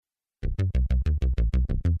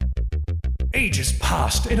Ages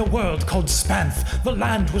past, in a world called Spanth, the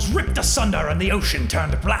land was ripped asunder and the ocean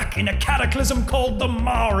turned black in a cataclysm called the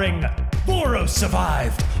Marring. Boros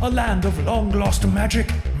survived, a land of long-lost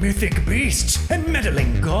magic, mythic beasts, and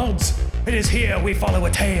meddling gods. It is here we follow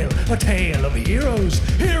a tale of heroes,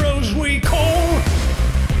 heroes we call...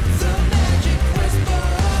 The Magic Quest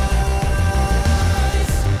Boys.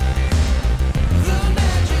 The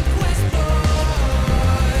Magic Quest Boys.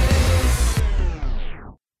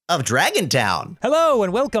 Of Dragontown. Hello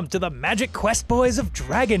and welcome to the Magic Quest Boys of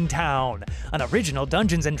Dragontown, an original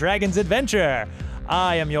Dungeons & Dragons adventure.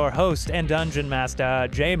 I am your host and dungeon master,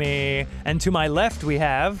 Jamie, and to my left we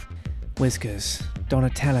have... Whiskers.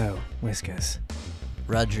 Donatello Whiskers.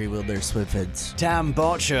 Rodri Wilder Swiffords. Tam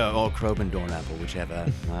Botcher or Crobin Dornapple, whichever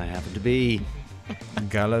I happen to be.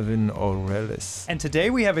 Galavin Aurelis. And today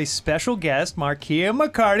we have a special guest, Markia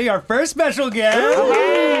McCarty, our first special guest.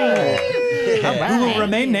 Who will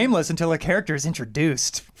remain nameless until a character is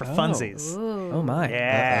introduced for funsies. Oh my.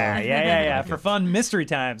 Yeah. For fun mystery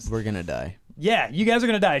times. We're gonna die. Yeah, you guys are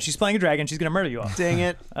gonna die. She's playing a dragon. She's gonna murder you all. Dang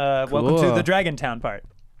it. Welcome to the Dragontown part.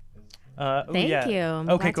 Thank you. I'm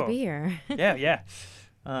okay, glad cool. to be here. Yeah.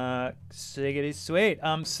 Siggity sweet.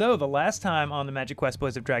 So the last time on the Magic Quest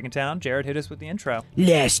Boys of Dragontown, Jared hit us with the intro.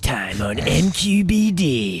 Last time on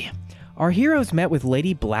MQBD. Our heroes met with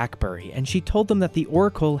Lady Blackberry, and she told them that the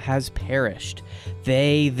Oracle has perished.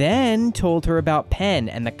 They then told her about Pen,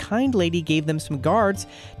 and the kind lady gave them some guards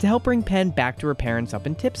to help bring Pen back to her parents up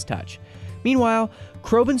in Tip's Touch. Meanwhile,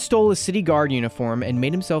 Crobin stole a city guard uniform and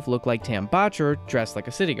made himself look like Tam Botcher, dressed like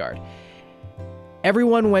a city guard.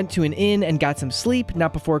 Everyone went to an inn and got some sleep,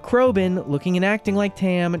 not before Crobin, looking and acting like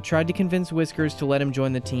Tam, tried to convince Whiskers to let him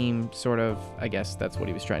join the team, sort of. I guess that's what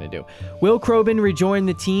he was trying to do. Will Crobin rejoin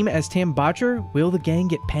the team as Tam Botcher? Will the gang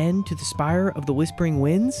get Pen to the Spire of the Whispering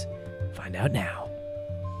Winds? Find out now.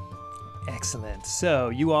 Excellent. So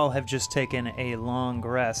you all have just taken a long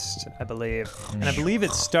rest, I believe. And I believe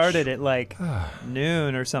it started at like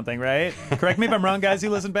noon or something, right? Correct me if I'm wrong, guys who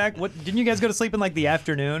listen back. What didn't you guys go to sleep in like the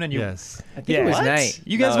afternoon? And you Yes. I think it was night.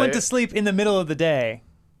 You guys went to sleep in the middle of the day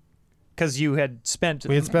because you had spent...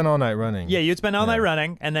 We had spent all night running. Yeah, you'd spent all night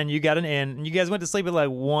running, and then you got an inn, and you guys went to sleep at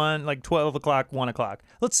like 12 o'clock, 1 o'clock.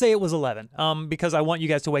 Let's say it was 11, because I want you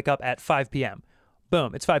guys to wake up at 5 p.m.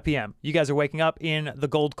 Boom, it's 5 p.m. You guys are waking up in the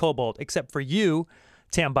Gold Kobold, except for you,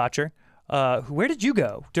 Tam Botcher. Where did you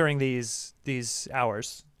go during these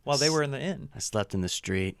hours while they were in the inn? I slept in the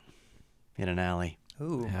street, in an alley.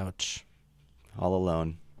 Ooh. Ouch. All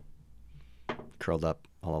alone. Curled up,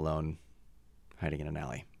 all alone, hiding in an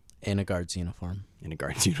alley. In a guard's uniform. In a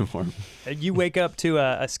guard's uniform. You wake up to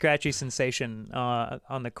a scratchy sensation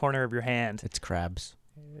on the corner of your hand. It's crabs.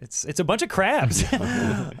 It's a bunch of crabs.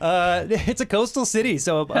 It's a coastal city,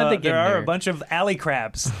 so there are a bunch of alley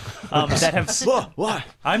crabs that have. What?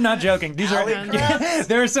 I'm not joking. These are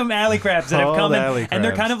there are some alley crabs that have come in, and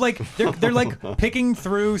they're kind of like they're like picking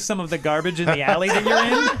through some of the garbage in the alley that you're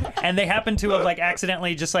in, and they happen to have like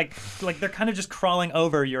accidentally just like they're kind of just crawling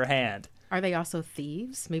over your hand. Are they also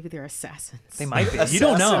thieves? Maybe they're assassins. They might be. You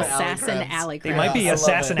don't know. Assassin alley crabs. They might be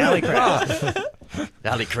assassin alley crabs.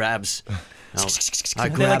 Alley crabs. I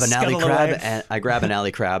They, grab like, an alley scuttle crab away. and I grab an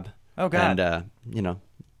alley crab. Oh god. And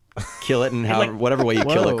kill it in whatever way you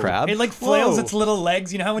kill a crab. It like flails its little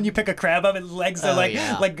legs. You know how when you pick a crab up, its legs are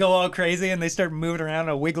like go all crazy and they start moving around in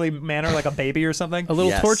a wiggly manner like a baby or something. A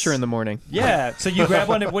little torture in the morning. Yeah. So you grab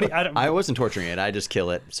one. What do you, I wasn't torturing it. I just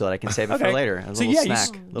kill it so that I can save it for later. A So little yeah,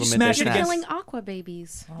 snack. you Little smash midday it snack. Killing aqua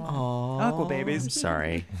babies. Aqua babies. I'm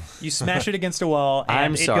sorry. You smash it against a wall. And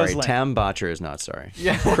I'm it sorry. Goes limp. Tam Botcher is not sorry.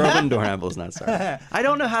 Yeah. Crobin Dornapple is not sorry. I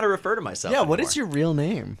don't know how to refer to myself. Yeah, what anymore. is your real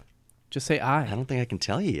name? Just say I I. don't think I can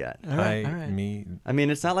tell you yet. Me. I mean,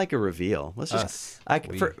 it's not like a reveal. Let's just.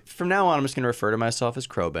 Us. From now on, I'm just going to refer to myself as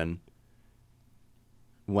Crobin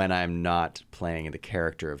when I'm not playing the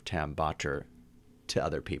character of Tam Botcher to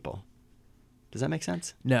other people. Does that make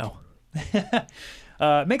sense? No.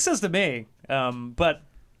 Makes sense to me. But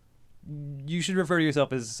you should refer to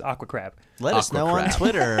yourself as Aqua Crab. Let us know on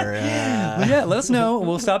Twitter. Yeah, let us know.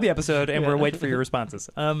 We'll stop the episode and we'll wait for your responses.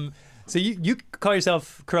 So you call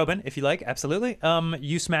yourself Crobin if you like, absolutely.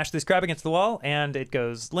 You smash this crab against the wall and it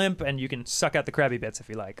goes limp, and you can suck out the crabby bits if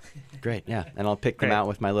you like. Great, yeah. And I'll pick them out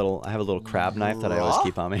with my little. I have a little crab knife that I always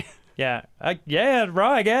keep on me. Yeah,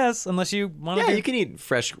 raw, I guess, unless you want to. Yeah, you can eat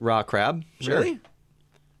fresh raw crab. Sure. Really?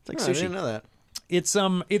 It's like I sushi. didn't know that. It's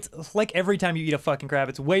like every time you eat a fucking crab,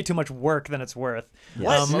 it's way too much work than it's worth.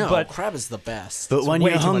 What? No, but crab is the best. But when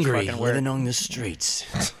way you're too much hungry, fucking work. living on the streets,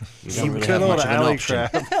 you don't really Good have old much of an alley option.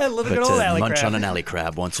 crab. a little But good old to alley munch crab. on an alley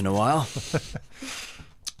crab once in a while.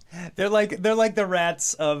 They're like the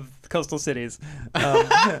rats of coastal cities.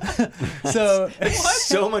 So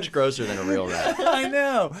So much grosser than a real rat. I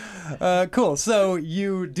know. Cool. So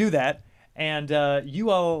you do that. And you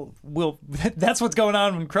all will. That's what's going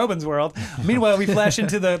on in Krobin's world. Meanwhile, we flash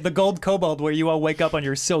into the gold kobold where you all wake up on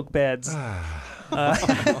your silk beds.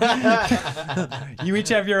 You each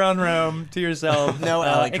have your own room to yourself. No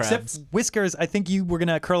alley except crabs. Whiskers. I think you were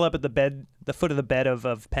gonna curl up at the foot of the bed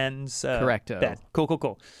of Penn's Correcto. bed.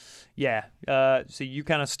 Cool. Yeah. So you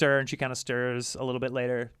kind of stir, and she kind of stirs a little bit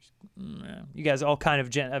later. You guys all kind of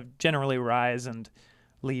generally rise and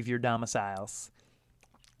leave your domiciles.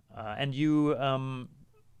 And you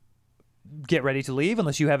get ready to leave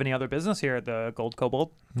unless you have any other business here at the Gold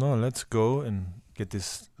Kobold. No, let's go and get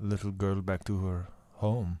this little girl back to her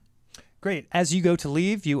home. Great. As you go to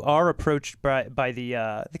leave, you are approached by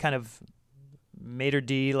the kind of maitre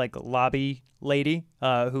d' like lobby lady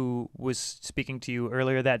who was speaking to you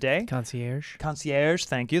earlier that day. Concierge. Concierge,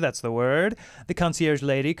 thank you. That's the word. The concierge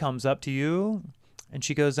lady comes up to you, and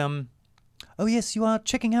she goes, "Oh yes, you are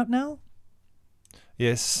checking out now."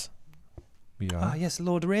 Yes, we are. Ah, yes,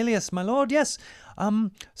 Lord Aurelius, my lord, yes.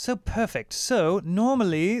 So perfect. So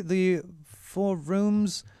normally the 4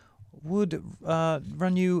 rooms would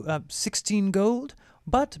run you 16 gold,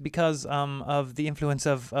 but because of the influence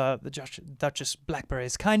of the Duchess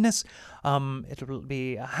Blackberry's kindness, it will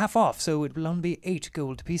be half off, so it will only be 8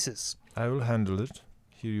 gold pieces. I will handle it.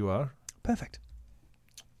 Here you are. Perfect.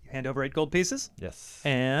 You hand over 8 gold pieces, Yes.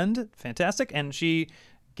 and fantastic, and she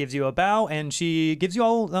gives you a bow, and she gives you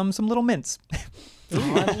all some little mints.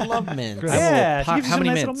 Oh, I love mint. Great. Yeah, How she gives you many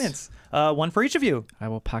some nice little mints? mints. 1 for each of you. I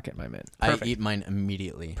will pocket my mint. Perfect. I eat mine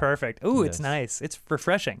immediately. Perfect. Ooh, it's Yes. nice. It's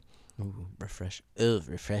refreshing. Ooh,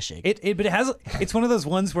 refreshing. It's one of those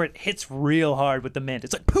ones where it hits real hard with the mint.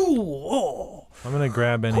 It's like poo. Oh, I'm gonna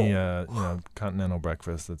grab any continental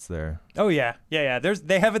breakfast that's there. oh yeah.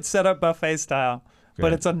 They have it set up buffet style, but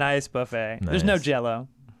Great. it's a nice buffet. There's no Nice. Jello.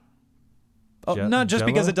 Oh, Je- not just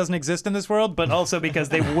because Jell-O? it doesn't exist in this world, but also because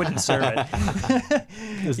they wouldn't serve it.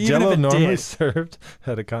 Is Even Jello if it normally did. served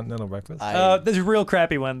at a continental breakfast? There's real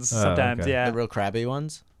crappy ones Oh, sometimes. okay. Yeah. The real crabby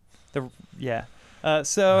ones? Yeah.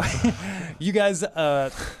 So you guys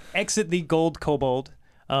exit the Gold Kobold.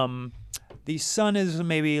 The sun is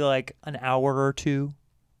maybe like an hour or two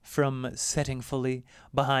from setting fully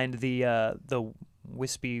behind the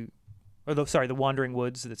wispy, the wandering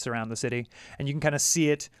woods that surround the city, and you can kind of see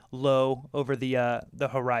it low over the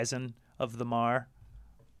horizon of the Mar.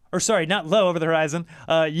 Or sorry, not low over the horizon.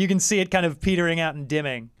 You can see it kind of petering out and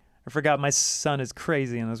dimming. I forgot my son is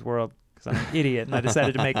crazy in this world because I'm an idiot and I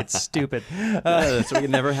decided to make it stupid. So we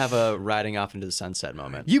can never have a riding off into the sunset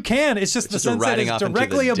moment. You can. It's just the just a sunset riding is off into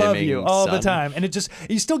directly the above dimming you all the sun. time, and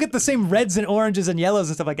you still get the same reds and oranges and yellows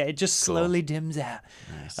and stuff like that. It just slowly dims out.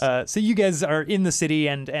 Nice. So you guys are in the city,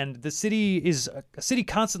 and the city is a city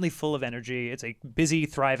constantly full of energy. It's a busy,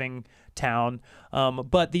 thriving town,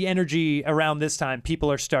 but the energy around this time,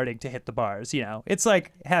 people are starting to hit the bars. You know, it's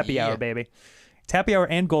like happy hour, Yeah. baby. It's happy hour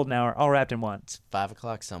and golden hour all wrapped in one. 5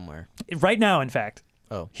 o'clock somewhere. Right now, in fact.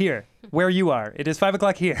 Oh. Here, where you are. It is 5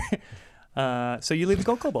 o'clock here. So you leave the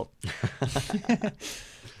Gold Kobold.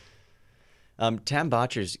 Tam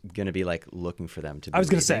Botcher's gonna be like looking for them to be I was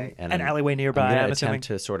gonna leaving, say, and an I'm- alleyway nearby, I'm gonna I'm attempt assuming.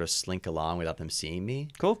 to sort of slink along without them seeing me.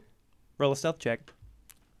 Cool. Roll a stealth check.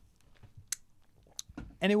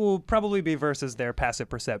 And it will probably be versus their passive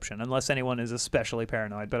perception, unless anyone is especially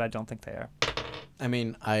paranoid, but I don't think they are. I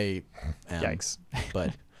mean, I am. Yikes.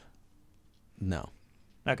 But no.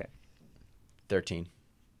 Okay. 13.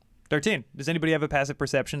 13. Does anybody have a passive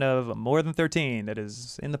perception of more than 13 that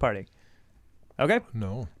is in the party? Okay.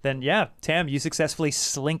 No. Then, yeah, Tam, you successfully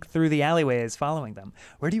slink through the alleyways following them.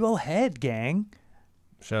 Where do you all head, gang?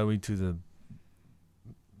 Shall we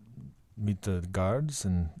meet the guards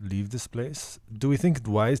and leave this place? Do we think it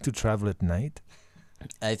wise to travel at night?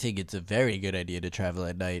 I think it's a very good idea to travel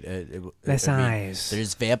at night. Less I mean, eyes.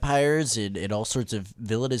 There's vampires and all sorts of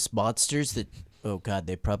villainous monsters that, oh God,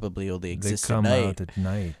 they probably only They exist come at night. out at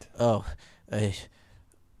night. Oh, I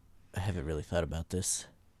haven't really thought about this.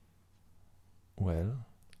 Well,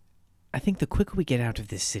 I think the quicker we get out of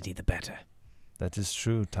this city, the better. that is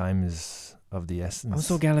true. Time is of the essence.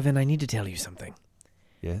 Also, Gallivan, I need to tell you something.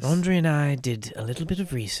 yes. Andre and I did a little bit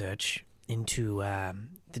of research into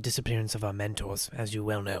the disappearance of our mentors, as you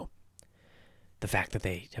well know. The fact that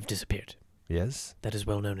they have disappeared. Yes. That is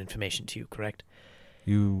well-known information to you, correct?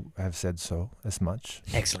 You have said so as much.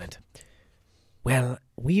 Excellent. Well,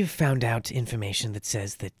 we've found out information that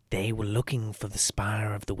says that they were looking for the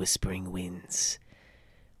Spire of the Whispering Winds.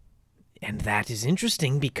 And that is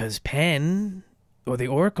interesting because Penn Or the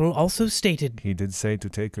oracle also stated He did say to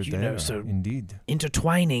take her You there. know, so- Indeed.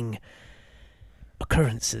 intertwining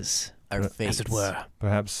occurrences, Our fates. as it were.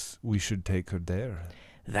 Perhaps we should take her there.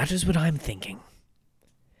 That is what I'm thinking.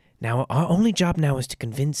 Now, our only job now is to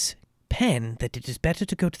convince Penn that it is better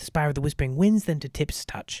to go to the Spire of the Whispering Winds than to Tip's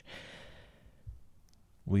Touch.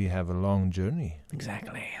 We have a long journey.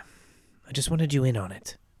 Exactly. I just wanted you in on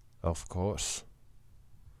it. Of course.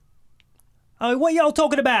 Oh, what y'all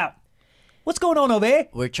talking about? What's going on over here?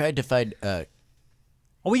 We're trying to find Are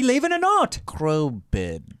we leaving or not?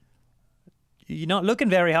 Crowbin. You're not looking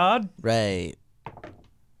very hard. Right.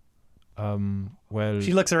 Well,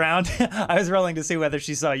 She looks around. I was rolling to see whether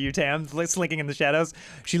she saw you, Tam, slinking in the shadows.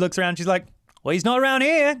 She looks around. She's like, well, he's not around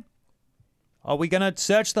here. Are we going to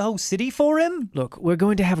search the whole city for him? Look, we're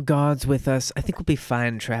going to have guards with us. I think we'll be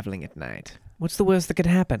fine traveling at night. What's the worst that could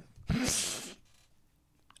happen?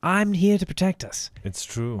 I'm here to protect us. it's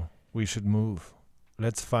true. We should move.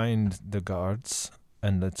 Let's find the guards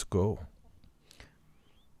and let's go.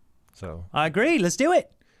 So, I agree. Let's do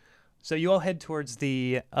it. So you all head towards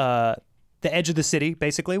the edge of the city,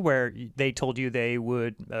 basically, where they told you they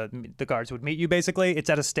would, the guards would meet you. Basically, it's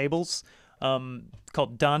at a stables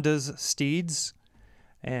called Donda's Steeds,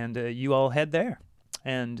 and you all head there.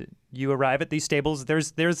 And you arrive at these stables.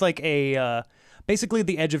 There's like a basically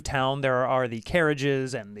the edge of town. There are the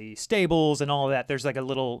carriages and the stables and all of that. There's like a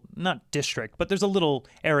little, not district, but there's a little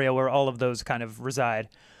area where all of those kind of reside.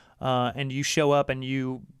 And you show up and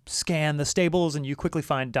you scan the stables and you quickly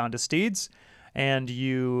find Donda Steeds, and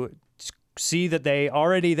you see that they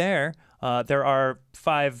already there. There are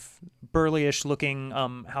 5 burlyish looking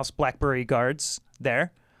House Blackberry guards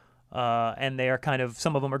there, and they are kind of,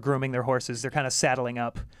 some of them are grooming their horses. They're kind of saddling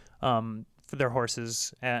up for their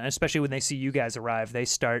horses, and especially when they see you guys arrive, they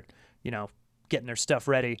start, getting their stuff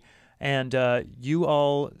ready. And you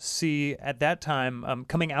all see at that time,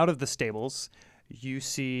 coming out of the stables, you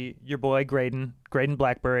see your boy Graydon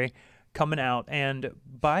Blackberry, coming out, and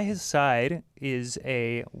by his side is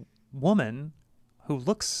a woman who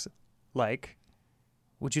looks like,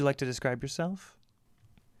 would you like to describe yourself?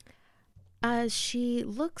 She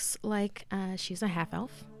looks like she's a half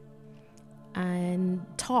elf, and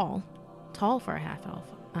tall for a half elf,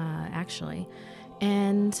 actually,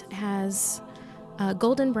 and has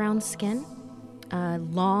golden brown skin,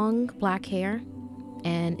 long black hair,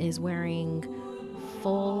 and is wearing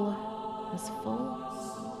full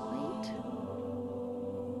plate.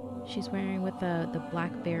 She's wearing with the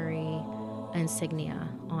blackberry insignia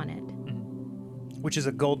on it. Which is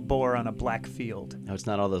a gold boar on a black field. No, it's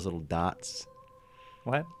not all those little dots.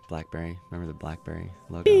 What? Blackberry. Remember the Blackberry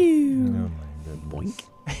logo? oh my goodness. Boink.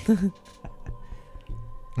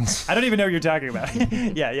 I don't even know what you're talking about.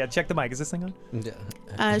 yeah, check the mic. Is this thing on?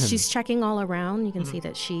 She's checking all around. You can see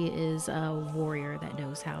that she is a warrior that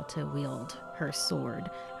knows how to wield her sword.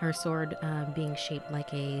 Her sword being shaped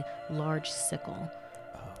like a large sickle.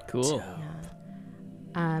 Cool. Yeah.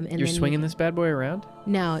 And You're then swinging this bad boy around?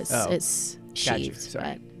 No, it's Oh. it's Got you. sheathed,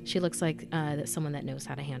 Sorry. but she looks like that's someone that knows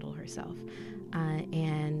how to handle herself.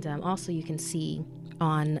 And also, you can see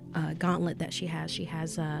on a gauntlet that she has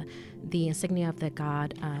the insignia of the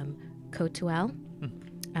god Kotuel,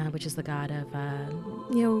 which is the god of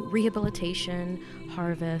rehabilitation,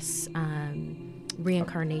 harvest,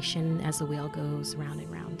 reincarnation as the wheel goes round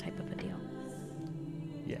and round, type of a deal.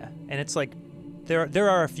 Yeah, and it's like there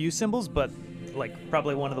are a few symbols, but like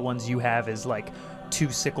probably one of the ones you have is like 2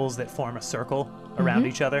 sickles that form a circle around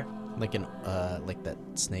each other. Like like that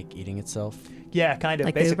snake eating itself. Yeah, kind of.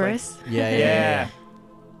 Like basically. Uberus?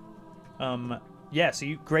 Yeah.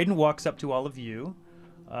 So Graydon walks up to all of you,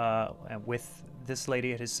 and with this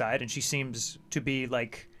lady at his side, and she seems to be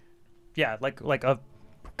like definitely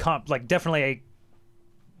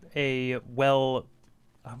a well.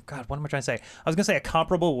 Oh God, what am I trying to say? I was gonna say a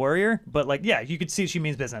comparable warrior, but you could see she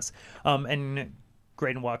means business. And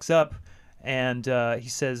Graydon walks up, and he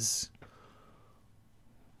says,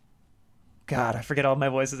 God, I forget all my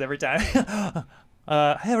voices every time.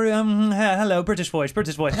 Hello, British voice.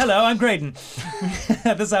 Hello, I'm Graydon.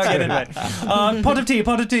 That's how I get into it.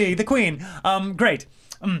 Pot of tea, the Queen. Great.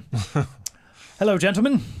 Hello,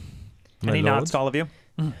 gentlemen. My And he lord? nods to all of you.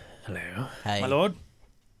 Hello. Hi. My lord.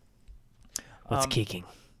 What's kicking?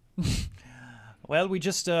 Well, we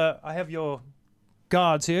just, I have your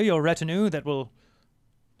guards here, your retinue, that will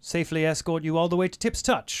safely escort you all the way to Tip's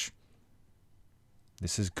Touch.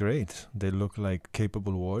 This is great. They look like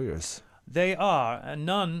capable warriors. They are, and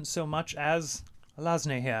none so much as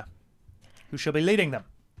Lasne here, who shall be leading them.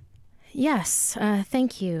 Yes,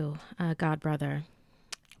 thank you, God brother.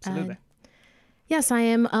 Absolutely. Yes, I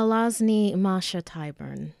am Alasni Masha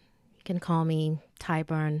Tyburn. You can call me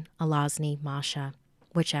Tyburn, Alosny, Masha,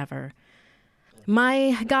 whichever.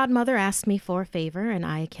 My godmother asked me for a favor, and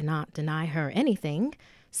I cannot deny her anything,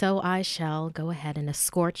 so I shall go ahead and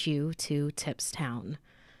escort you to Tipstown.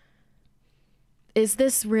 Is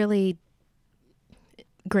this really...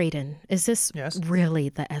 Graydon, is this Yes? really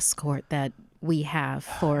the escort that we have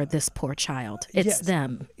for this poor child? It's Yes.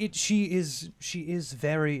 them. She is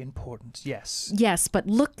very important. Yes. Yes, but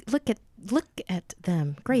look at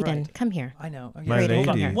them. Graydon, Right. come here. I know. My Great, hold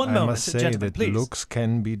on lady, here. One I moment, must say gentlemen, that please. looks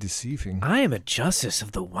can be deceiving. I am a justice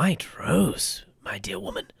of the White Rose, my dear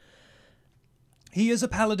woman. He is a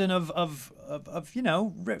paladin of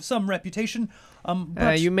some reputation.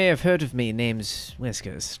 But You may have heard of me. Name's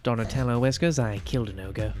Whiskers. Donatello Whiskers. I killed an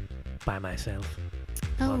ogre by myself.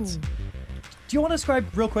 Oh, Once. do you want to describe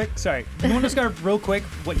real quick? Sorry, do you want to describe real quick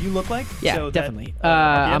what you look like? Yeah, so that, definitely. our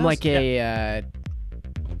I'm Viennas- like yeah. a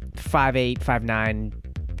 5'8", 5'9",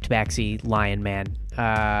 tabaxi lion man.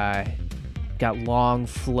 Got long,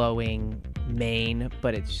 flowing mane,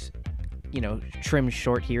 but it's, trimmed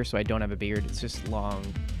short here, so I don't have a beard. It's just long,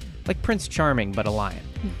 like Prince Charming, but a lion.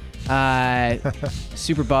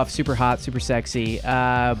 Super buff, super hot, super sexy.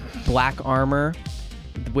 Black armor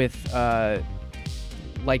with,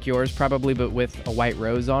 like yours probably, but with a white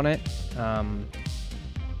rose on it. And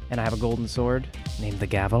I have a golden sword named the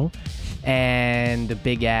Gavel, and a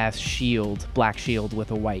big ass shield, black shield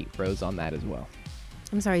with a white rose on that as well.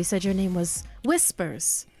 I'm sorry, you said your name was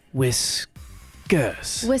Whispers. Whiskers.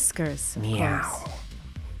 Whiskers. of Meow. course.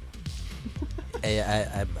 Hey,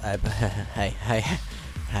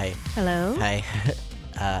 hi. Hello? Hi.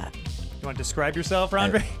 You want to describe yourself,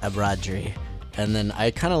 Rondre? I'm Rodri. And then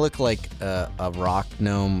I kind of look like a rock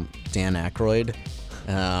gnome Dan Aykroyd.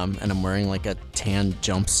 And I'm wearing like a tan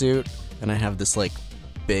jumpsuit. And I have this like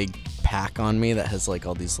big pack on me that has like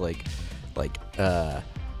all these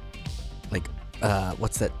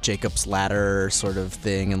what's that, Jacob's ladder sort of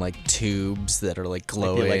thing, and like tubes that are like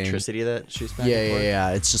glowing. Like the electricity that shoots back Yeah, and yeah, forth? yeah.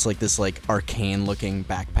 It's just like this like arcane looking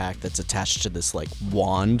backpack that's attached to this like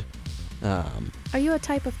wand. Are you a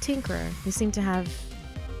type of tinkerer? You seem to have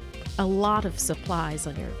a lot of supplies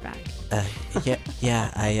on your back.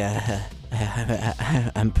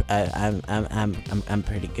 I'm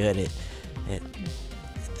pretty good at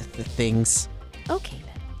the things, Okay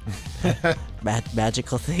then.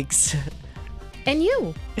 magical things. And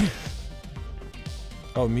you?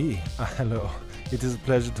 Oh, me. Hello. It is a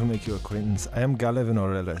pleasure to make your acquaintance. I am Galevin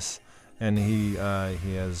Aurelis, and he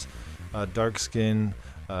has dark skin,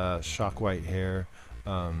 shock white hair,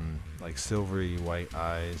 like silvery white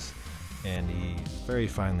eyes, and he's very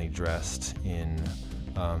finely dressed in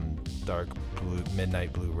dark blue,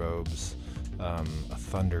 midnight blue robes, a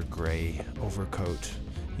thunder gray overcoat.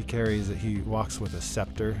 He walks with a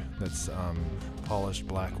scepter that's polished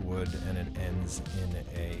black wood, and it ends in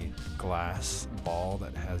a glass ball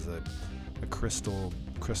that has a crystal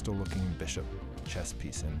looking bishop chess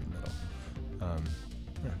piece in the middle.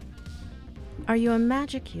 Are you a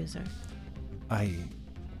magic user?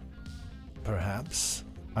 Perhaps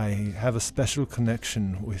I have a special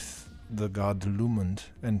connection with the god Lumund,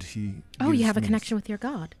 and he. Oh, you gives have a me- connection with your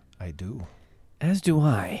god. I do. As do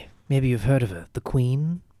I. Maybe you've heard of her, the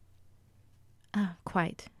Queen.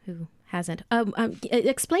 Quite. Who hasn't?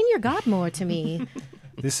 Explain your god more to me.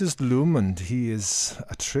 This is Lumund. He is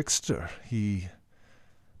a trickster. He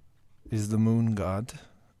is the moon god,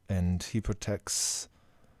 and he protects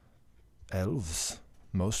elves,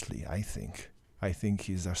 mostly, I think. I think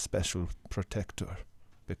he's our special protector,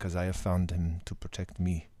 because I have found him to protect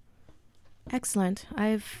me. Excellent.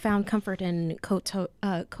 I've found comfort in Côte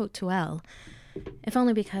Tuelle, if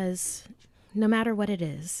only because no matter what it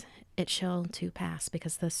is, it shall too pass,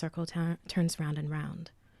 because the circle turns round and round.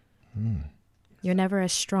 You're never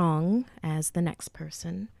as strong as the next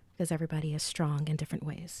person, because everybody is strong in different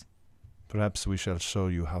ways. Perhaps we shall show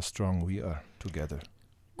you how strong we are together.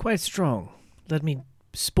 Quite strong. Let me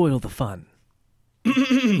spoil the fun.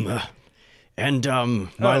 And,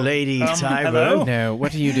 my lady Tyburn, hello? No,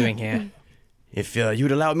 what are you doing here? if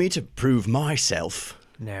you'd allow me to prove myself.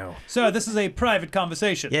 No. Sir, this is a private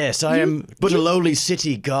conversation. Yes, I am but a lowly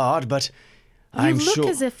city guard, but You I'm look sure...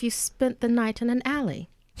 as if you spent the night in an alley.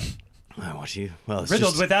 Oh, what you... Well, it's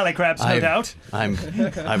Riddled just... with alley crabs, no I've- doubt.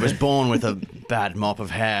 I was born with a bad mop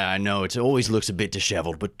of hair. I know it always looks a bit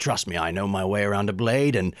disheveled, but trust me, I know my way around a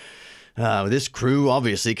blade, and this crew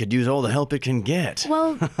obviously could use all the help it can get.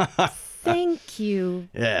 Well, thank you,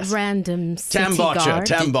 Yes. random city Tambotcher, guard.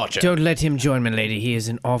 Tambotcher. Don't let him join, my lady. He is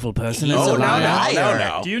an awful person. He's and a Oh, no, liar. no,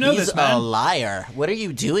 no. Do you know He's this man? a liar. What are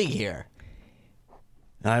you doing here?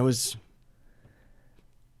 I was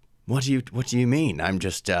What do you mean? I'm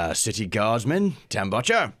just city guardsman, Tam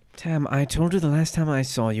Butcher. Tam, I told you the last time I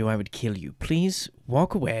saw you I would kill you. Please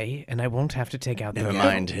walk away, and I won't have to take out the Never gun.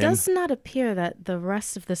 mind It him. does not appear that the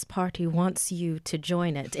rest of this party wants you to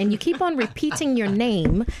join it. And you keep on repeating your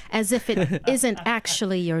name as if it isn't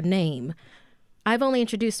actually your name. I've only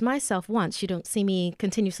introduced myself once. You don't see me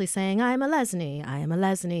continuously saying, I am a Lesney, I am a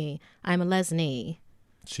Lesney, I am a Lesney.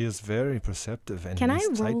 She is very perceptive and Can I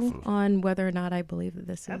roll insightful. on whether or not I believe that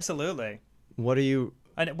this is? Absolutely. What are you?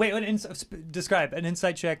 Describe an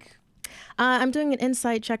insight check. I'm doing an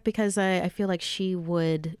insight check because I feel like she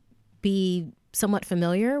would be somewhat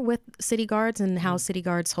familiar with city guards and how city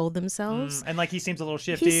guards hold themselves. And like he seems a little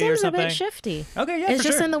shifty He or seems a something. bit shifty. Okay, yeah, It's for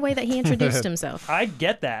just sure. in the way that he introduced himself. I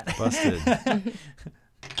get that. Busted.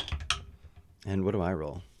 And what do I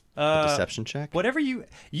roll? A Uh, deception check? Whatever you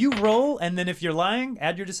roll, and then if you're lying,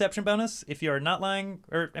 add your deception bonus. If you're not lying,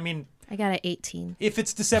 I got an 18. if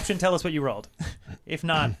it's deception, tell us what you rolled. If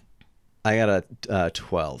not, I got a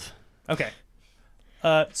 12. okay.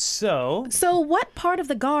 So So what part of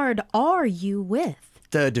the guard are you with?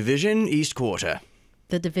 Third Division, East Quarter.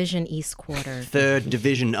 The Division East Quarter. Third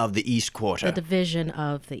Division of the East Quarter. The Division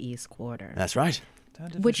of the East Quarter. That's right.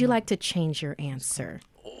 Would you like to change your answer?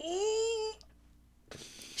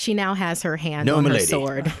 She now has her hand No, on her milady.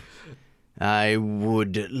 sword. I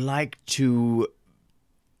would like to.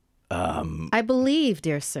 I believe,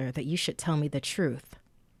 dear sir, that you should tell me the truth.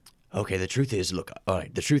 Okay, the truth is, look, all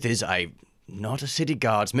right, the truth is, I'm not a city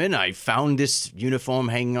guardsman. I found this uniform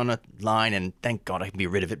hanging on a line, and thank God I can be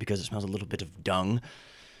rid of it because it smells a little bit of dung.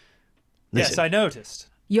 yes, Listen, I noticed.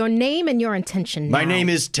 Your name and your intention now. my name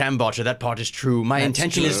is Tam Butcher. That part is true. My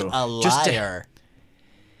intention is a just to. liar.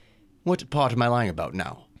 What part am I lying about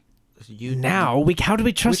now? Now? How do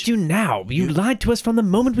we trust you now? You lied to us from the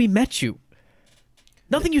moment we met you.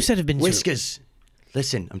 Nothing you said have been true. Whiskers,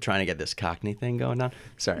 listen, I'm trying to get this Cockney thing going on.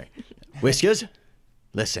 Sorry. Whiskers,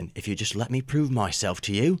 listen, if you just let me prove myself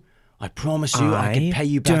to you, I promise you I can pay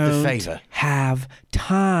you back the don't favor. have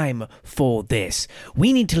time for this.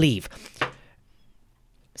 We need to leave.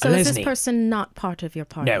 So is this Lesney. person not part of your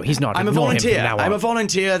party? No, he's not. I'm a Ignore him from volunteer. now I'm on. a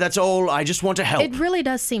volunteer, that's all. I just want to help. It really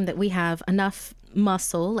does seem that we have enough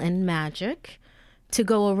muscle and magic to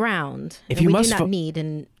go around. If and you we must do not fo- need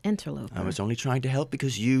an interloper. I was only trying to help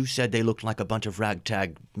because you said they looked like a bunch of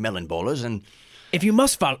ragtag melon ballers, and If you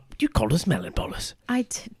must follow... You called us melon ballers.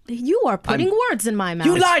 You are putting words in my mouth.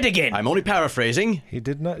 You lied again! I'm only paraphrasing. He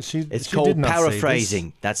did not. It's she called did not say this.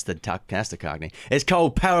 paraphrasing. That's the Cockney. It's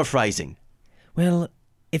called paraphrasing. Well,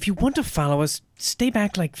 if you want to follow us, stay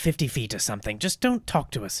back like 50 feet or something. Just don't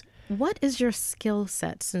talk to us. What is your skill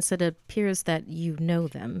set, since it appears that you know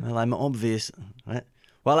them? Well,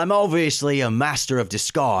 I'm obviously a master of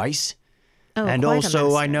disguise. Oh, And quite a also,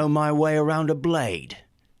 I master. know my way around a blade.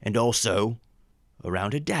 And also,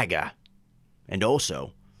 around a dagger. And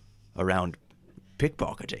also, around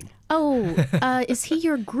pickpocketing. Oh, is he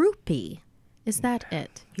your groupie? Is that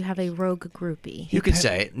it? You have a rogue groupie. You could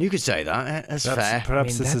say it. You could say that. That's fair. Perhaps I mean,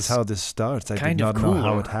 this is that's how this starts. I did kind not of cool. know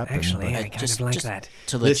how it happened. Actually, but- I kind of like that.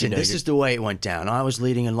 To let Listen, you know this you're- is the way it went down. I was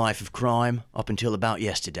leading a life of crime up until about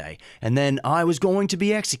yesterday. And then I was going to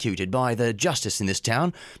be executed by the justice in this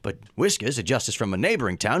town. But Whiskers, a justice from a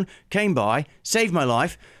neighboring town, came by, saved my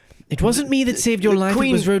life. It wasn't me that saved your life.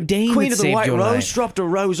 It was Rodane Queen that of the saved White your Rose life. dropped a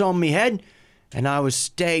rose on me head, and I was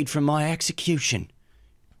stayed from my execution.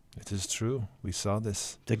 It is true. We saw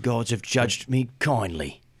this. The gods have judged me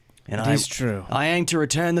kindly. And It is true. I aim to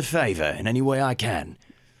return the favor in any way I can,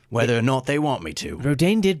 whether or not they want me to.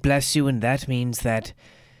 Rodane did bless you, and that means that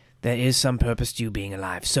there is some purpose to you being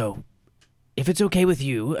alive. So, if it's okay with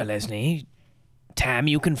you, Alesny, Tam,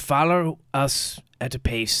 you can follow us at a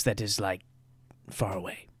pace that is, like, far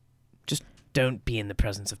away. Just don't be in the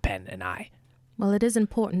presence of Penn and I. Well, it is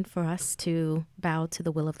important for us to bow to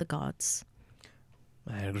the will of the gods.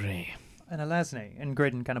 I agree. And Alasne, and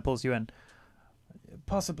Graydon kind of pulls you in.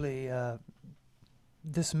 Possibly,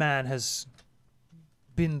 this man has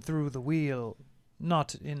been through the wheel,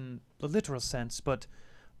 not in the literal sense, but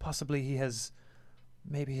possibly he has,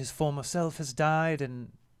 maybe his former self has died, and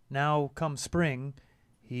now, come spring,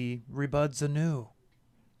 he rebuds anew.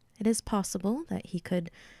 It is possible that he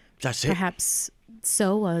could That's it. perhaps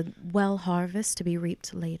sow a well harvest to be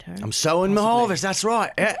reaped later. I'm sowing my harvest, that's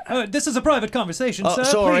right. Yeah. This is a private conversation, Oh, sir.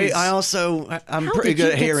 sorry, please. I'm How pretty did good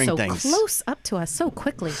you at get hearing so things. close up to us so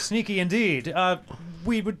quickly? Sneaky indeed.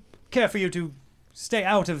 We would care for you to stay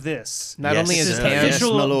out of this. Not Yes, only is sir. Tam... Yes,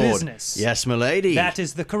 official my lord. business. Yes, my lady. That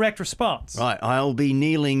is the correct response. Right, I'll be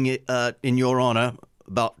kneeling in your honor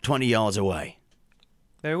about 20 yards away.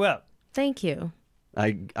 Very well. Thank you.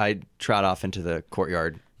 I trot off into the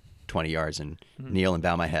courtyard. 20 yards and kneel and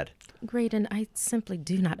bow my head. Graydon, I simply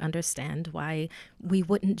do not understand why we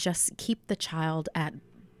wouldn't just keep the child at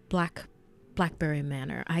Blackberry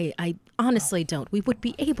Manor. I honestly don't. We would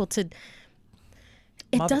be able to.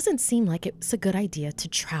 It Mother- doesn't seem like it's a good idea to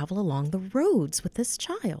travel along the roads with this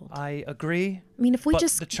child. I agree. I mean, if we but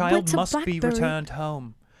just the went child to must be Blackberry- returned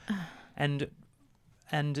home, and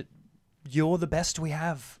you're the best we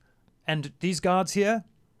have. And these guards here,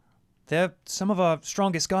 they're some of our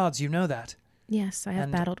strongest guards. You know that. Yes, I have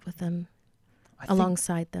And battled with them, I think,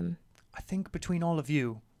 alongside them. I think between all of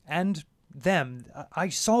you and them, I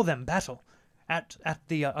saw them battle at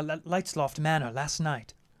the Lightsloft Manor last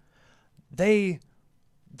night. They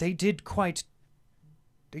did quite.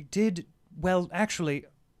 They did well. Actually,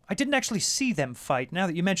 I didn't actually see them fight. Now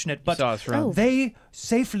that you mention it, but saw us run. Oh. they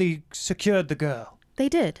safely secured the girl. They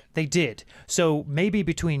did. They did. So maybe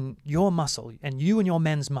between your muscle and your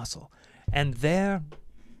men's muscle and their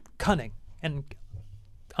cunning and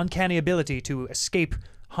uncanny ability to escape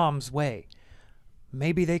harm's way,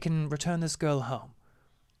 maybe they can return this girl home.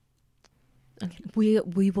 Okay.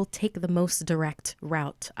 We will take the most direct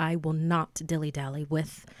route. I will not dilly-dally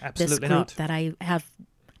with this Absolutely group not. that I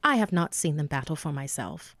have not seen them battle for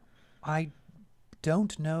myself. I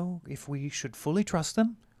don't know if we should fully trust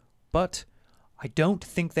them, but I don't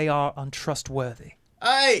think they are untrustworthy.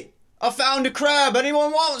 Hey, I found a crab.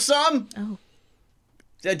 Anyone want some? Oh.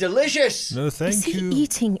 They're delicious. No, Is thank he you.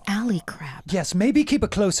 eating alley crab? Yes, maybe keep a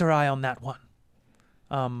closer eye on that one.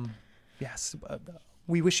 Yes,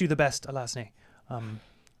 we wish you the best, Alasni.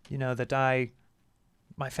 You know that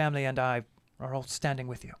my family and I are all standing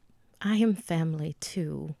with you. I am family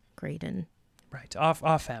too, Graydon. Right,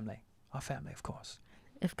 our family, of course.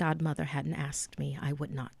 If Godmother hadn't asked me, I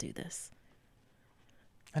would not do this.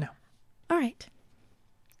 I know. All right.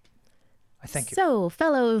 I thank you. So,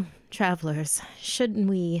 fellow travelers, shouldn't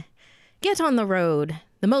we get on the road,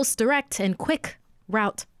 the most direct and quick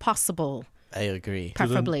route possible, I agree.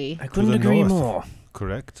 preferably? I To couldn't the agree north, more.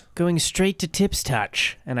 Correct. Going straight to Tip's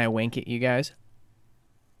Touch, and I wink at you guys.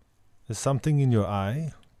 There's something in your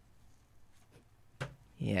eye.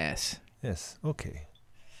 Yes. Yes. Okay.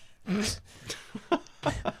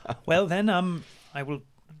 Well then, I will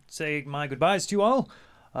say my goodbyes to you all.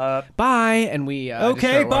 Bye, and we. just Okay,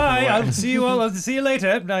 start walking bye. away. I'll see you all. I'll see you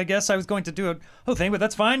later. I guess I was going to do a whole thing, but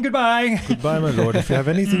that's fine. Goodbye. Goodbye, my lord. If you have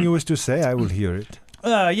anything you wish to say, I will hear it.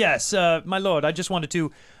 Yes, my lord. I just wanted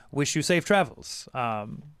to wish you safe travels.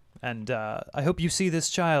 And I hope you see this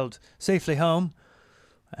child safely home.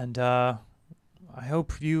 And I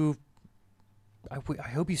hope you. I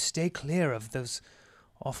hope you stay clear of those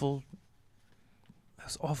awful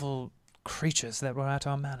creatures that were at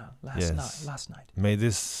our manor Yes. last night. May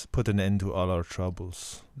this put an end to all our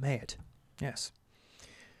troubles. May it. Yes.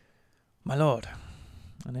 My lord.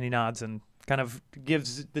 And then he nods and kind of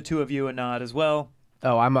gives the two of you a nod as well.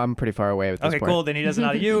 Oh, I'm pretty far away with this Okay, point. cool. Then he does a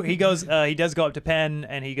nod at you. He goes. He does go up to Penn,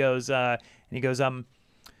 and he goes.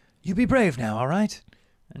 You be brave now, all right?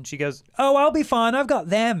 And she goes, oh, I'll be fine. I've got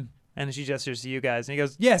them. And she gestures to you guys, and he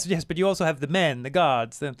goes, yes, but you also have the men, the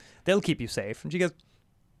guards. They'll keep you safe. And she goes,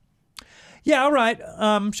 yeah, all right.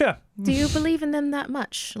 Sure. Do you believe in them that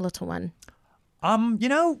much, little one? You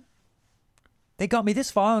know, they got me this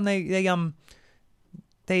far, and they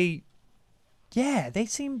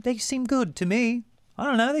seem good to me. I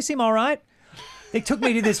don't know, they seem all right. They took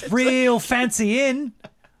me to this real fancy inn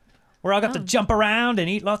where I got to jump around and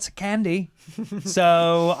eat lots of candy.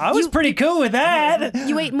 So I was pretty cool with that.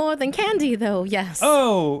 You ate more than candy, though, yes.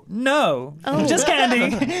 Oh, no. Oh. Just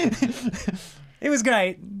candy. It was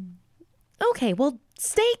great. Okay, well,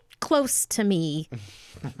 stay close to me.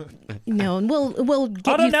 You know, and we'll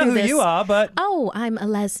get I don't you know through who this. you are, but Oh, I'm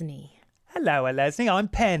Alesny. hello, Leslie. I'm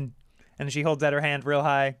Penn. And she holds out her hand real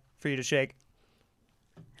high for you to shake.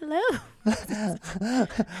 Hello.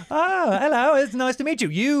 Oh, hello. It's nice to meet you.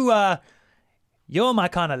 You're my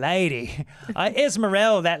kind of lady.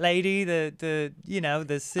 Esmerelle, that lady,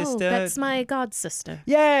 the sister. Oh, that's my god sister.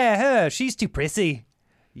 Yeah, her. She's too prissy.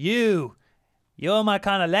 You're my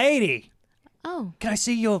kind of lady. Oh, Can I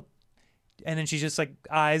see your? And then she just like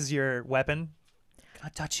eyes your weapon. Can I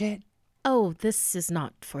touch it? oh, this is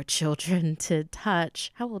not for children to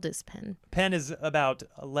touch. How old is Penn? Penn is about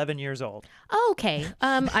 11 years old. Okay.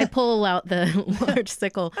 I pull out the large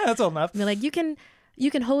sickle. That's old enough. Be like, you can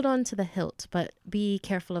hold on to the hilt, but be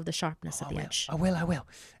careful of the sharpness of the edge. I will.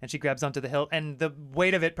 And she grabs onto the hilt, and the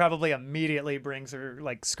weight of it probably immediately brings her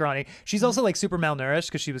like scrawny. She's also like super malnourished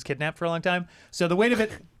because she was kidnapped for a long time. So the weight of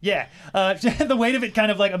it, the weight of it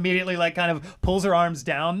kind of like immediately like kind of pulls her arms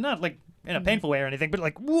down, not like in a painful way or anything, but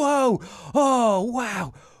like, whoa, oh,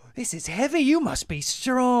 wow. this is heavy. You must be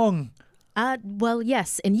strong. Well,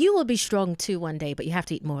 yes, and you will be strong too one day, but you have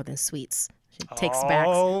to eat more than sweets. She takes back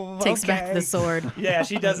okay. the sword. Yeah,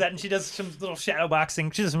 she does that, and she does some little shadow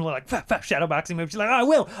boxing. She does some like shadow boxing moves. She's like, I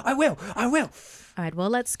will. All right, well,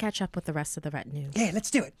 let's catch up with the rest of the retinue. Yeah,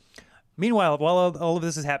 let's do it. Meanwhile, while all of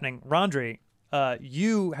this is happening, Rondri,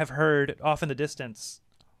 you have heard off in the distance,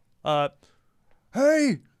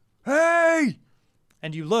 hey!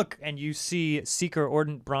 And you look and you see Seeker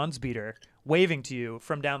Ordent Bronzebeater waving to you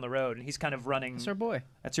from down the road, and he's kind of running. That's our boy.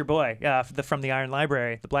 That's your boy, yeah, from the Iron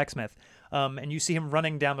Library, the blacksmith. And you see him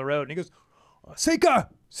running down the road, and he goes, Seeker!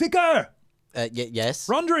 Yes.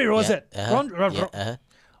 Rondri, was it?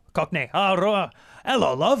 Cockney.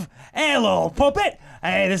 Hello, love. Hello, puppet.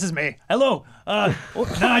 Hey, this is me. Hello. No,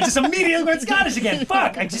 I just immediately went Scottish again.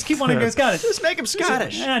 Fuck, I just keep wanting to go Scottish. Just make him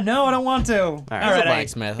Scottish. Yeah, no, I don't want to. All he's a right,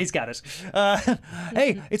 blacksmith. he's Scottish.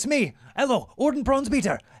 Hey, it's me. Hello, Ordent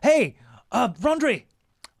Bronzebeater. Hey, Rondri.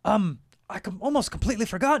 I almost completely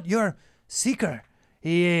forgot your Seeker.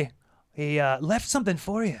 He left something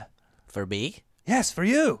for you. For me? Yes, for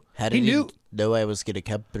you. How did he knew. know I was gonna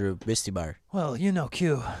come through Misty Bar? Well, you know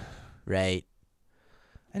Q. Right.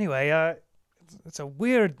 Anyway, it's a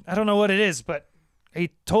weird, I don't know what it is, but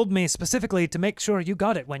he told me specifically to make sure you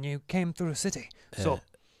got it when you came through the city. So,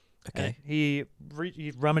 Okay. he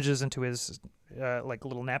rummages into his like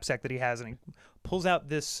little knapsack that he has, and he pulls out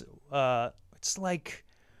this. It's like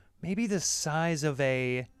maybe the size of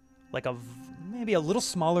maybe a little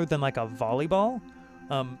smaller than like a volleyball.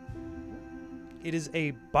 It is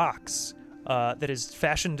a box. That is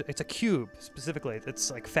fashioned. It's a cube specifically.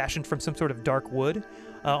 It's like fashioned from some sort of dark wood,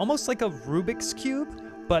 almost like a Rubik's cube,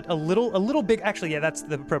 but a little big. Actually, yeah, that's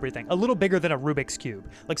the appropriate thing. A little bigger than a Rubik's cube.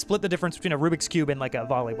 Like split the difference between a Rubik's cube and like a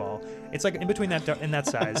volleyball. It's like in between that in that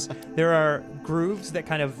size. There are grooves that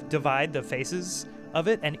kind of divide the faces of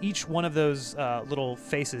it, and each one of those little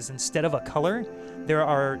faces, instead of a color, there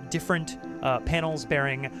are different panels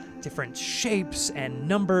bearing different shapes and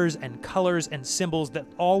numbers and colors and symbols that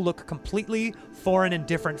all look completely foreign and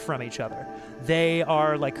different from each other. They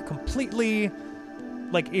are like completely,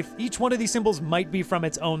 like if each one of these symbols might be from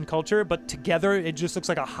its own culture, but together it just looks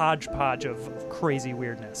like a hodgepodge of crazy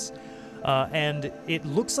weirdness. And it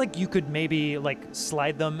looks like you could maybe like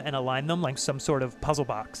slide them and align them like some sort of puzzle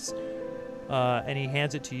box. And he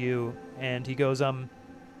hands it to you, and he goes,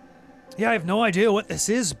 yeah, I have no idea what this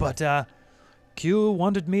is, but Q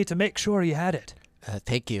wanted me to make sure you had it.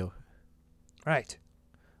 Thank you. Right.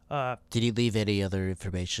 Did he leave any other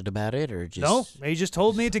information about it, or just... No, he just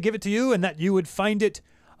told me to give it to you and that you would find it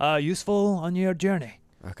useful on your journey.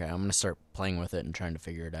 Okay, I'm gonna start playing with it and trying to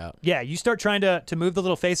figure it out. Yeah, you start trying to move the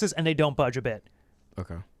little faces, and they don't budge a bit.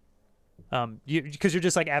 Okay. Because you're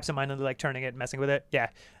just like absentmindedly like turning it, messing with it. Yeah,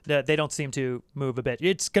 they don't seem to move a bit.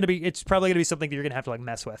 It's probably gonna be something that you're gonna have to like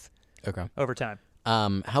mess with. Okay. Over time.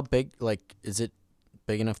 How big? Like, is it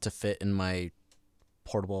big enough to fit in my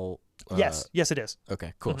portable? Yes, it is.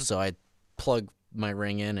 Okay, cool. So I plug my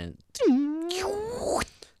ring in, and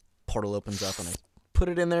portal opens up, and I put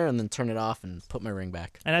it in there, and then turn it off, and put my ring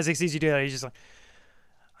back. And as he sees you do that, he's just like,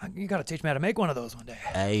 "You got to teach me how to make one of those one day."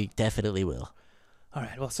 I definitely will. All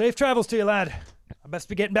right. Well, safe travels to you, lad. I best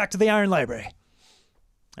be getting back to the Iron Library.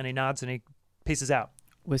 And he nods and he pieces out.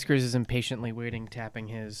 Whiskers is impatiently waiting, tapping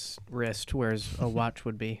his wrist, whereas a watch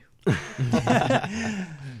would be.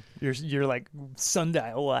 You're like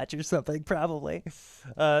sundial watch or something, probably.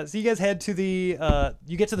 So you guys head to the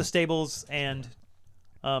you get to the stables, and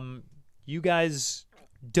you guys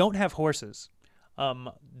don't have horses.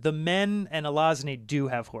 The men and Elazny do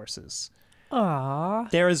have horses. Aww.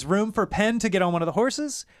 There is room for Penn to get on one of the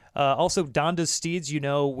horses. Also, Donda's steeds,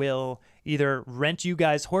 will either rent you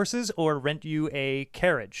guys horses or rent you a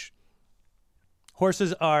carriage.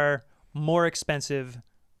 Horses are more expensive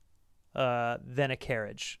than a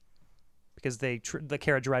carriage because the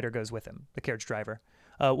carriage rider goes with him, the carriage driver.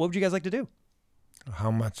 What would you guys like to do?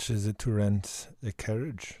 How much is it to rent a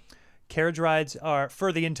carriage? Carriage rides are,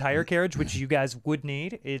 for the entire carriage, which you guys would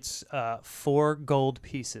need, it's 4 gold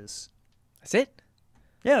pieces. That's it?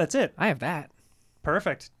 Yeah, that's it. I have that.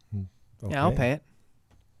 Perfect. Okay. Yeah, I'll pay it.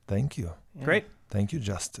 Thank you. Yeah. Great. Thank you,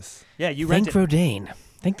 Justice. Yeah, you rent Thank it. Rodane.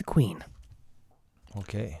 Thank the Queen.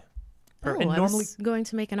 Okay. And I normally, was going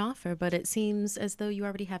to make an offer, but it seems as though you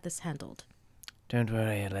already have this handled. Don't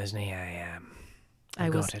worry, Leslie. I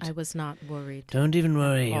got it. I was not worried. Don't even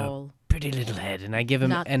worry, your all. pretty little head. And I give him,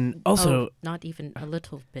 Not- and also, not even a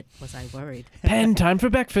little bit was I worried. Pen, time for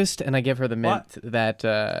breakfast. And I give her the mint that,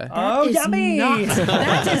 oh, Is yummy! not-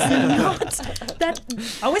 that is not.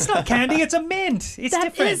 Oh, it's not candy. It's a mint. It's That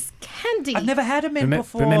different. is candy. I've never had a mint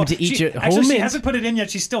before. remember to eat your whole Actually, she mint. hasn't put it in yet.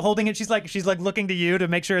 She's still holding it. She's like looking to you to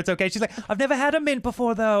make sure it's okay. She's like, I've never had a mint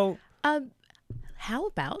before though. How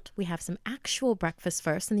about we have some actual breakfast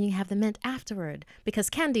first, and then you have the mint afterward?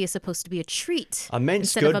 Because candy is supposed to be a treat. A mint's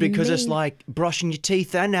instead of good a because it's main- like brushing your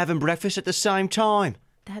teeth and having breakfast at the same time.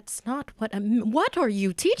 That's not what. What are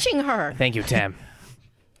you teaching her? Thank you, Tam.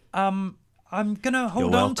 I'm gonna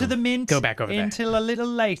hold You're on to the mint Go back over there. until a little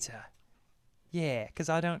later. Yeah, because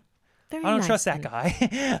I don't Very trust nice, that then.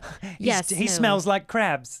 guy. Yes, he no. smells like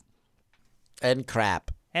crabs And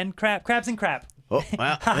crap. and crabs and crap. Oh,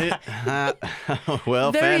 well,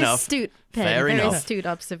 well, Very fair enough. astute, Penn. Fair Very enough. astute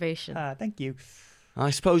observation. Thank you. I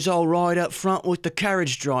suppose I'll ride up front with the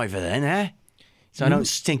carriage driver then, eh? So I don't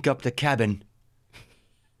stink up the cabin.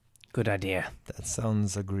 Good idea. That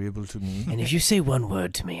sounds agreeable to me. And if you say one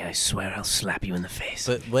word to me, I swear I'll slap you in the face.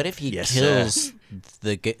 But what if he Yes, kills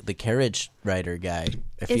the carriage rider guy?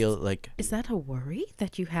 I feel like. Is that a worry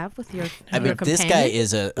that you have with your? I your mean, this guy companion?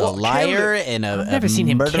 is a liar and a, I've never seen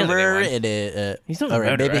him kill murderer anyone. and a. He's not a all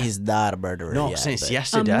right, maybe murderer. he's not a murderer. Not yet, since but, a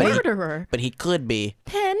yesterday. murderer. But he could be.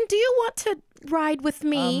 Penn, do you want to ride with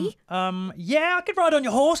me? Yeah, I could ride on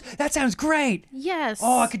your horse. That sounds great. Yes.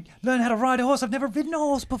 Oh, I could learn how to ride a horse. I've never ridden a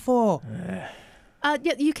horse before.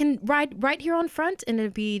 Yeah, you can ride right here on front, and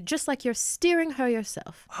it'll be just like you're steering her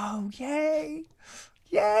yourself. Oh, yay.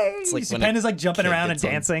 Yay. It's like when Penn a is like jumping kid around and gets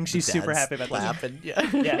on dancing. She's the super dad's happy about lap this. and, yeah.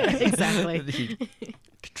 Yeah. Exactly. He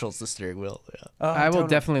controls the steering wheel. Yeah. Oh, I will totally.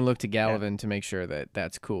 definitely look to Gallivan to make sure that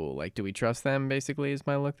that's cool. Like, do we trust them, basically, is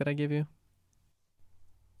my look that I give you?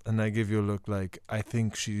 And I give you a look like I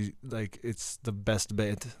think it's the best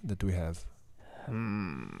bet that we have.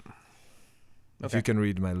 If Okay. you can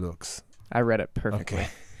read my looks. I read it perfectly. Okay.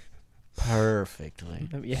 Perfectly.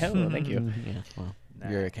 Yeah, well, thank you. Yeah. Well,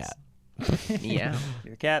 you're a cat. Yeah.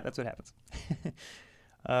 You're a cat. That's what happens.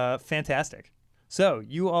 Fantastic. So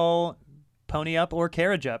you all pony up or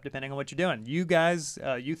carriage up, depending on what you're doing. You guys,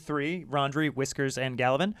 you three, Rondry, Whiskers, and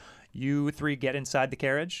Gallivan, you three get inside the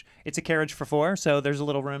carriage. It's a carriage for four, so there's a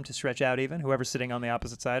little room to stretch out even. Whoever's sitting on the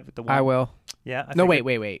opposite side with the one. I will. Yeah. I No, figured.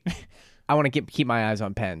 wait. I want to keep my eyes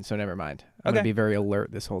on Penn, so never mind. I'm Okay. going to be very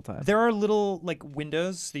alert this whole time. There are little like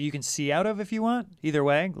windows that you can see out of if you want. Either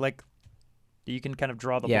way, like you can kind of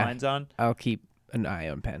draw the Yeah. blinds on. I'll keep an eye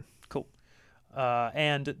on Penn. Cool.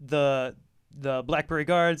 And the Blackberry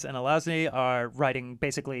guards and Alazny are riding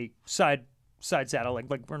basically side saddle,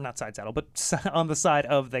 like or not side saddle, but on the side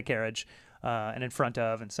of the carriage, and in front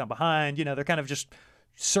of, and some behind. You know, they're kind of just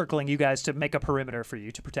circling you guys to make a perimeter for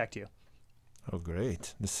you to protect you. Oh,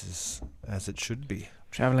 great. This is as it should be.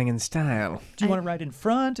 Traveling in style. Do you want to ride in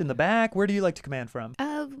front, in the back? Where do you like to command from?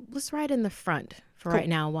 Let's ride in the front for Cool. right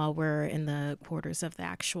now while we're in the quarters of the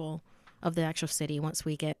actual city. Once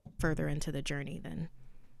we get further into the journey, then,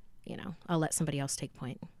 I'll let somebody else take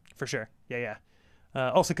point. For sure. Yeah.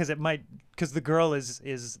 Also, because the girl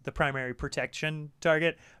is the primary protection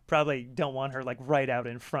target. Probably don't want her like right out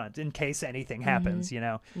in front in case anything happens. You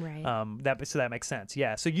know. Right. That makes sense.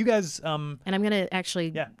 Yeah. So you guys. And I'm gonna actually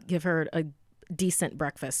Yeah. give her a decent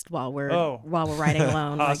breakfast while we're Oh. riding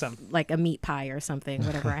alone. Awesome. Like a meat pie or something,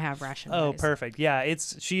 whatever I have ration. Oh, perfect. Yeah,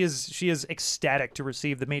 she is ecstatic to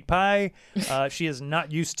receive the meat pie. She is not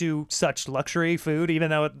used to such luxury food, even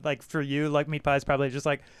though like for you, like meat pie is probably just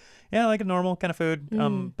like, yeah, like a normal kind of food.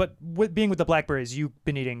 But being with the Blackberries, you've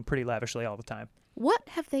been eating pretty lavishly all the time. What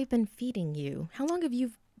have they been feeding you? How long have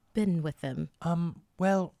you been with them?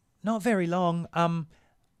 Well, not very long.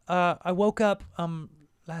 I woke up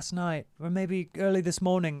last night, or maybe early this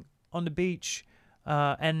morning, on the beach,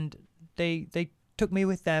 and they took me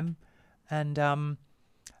with them, and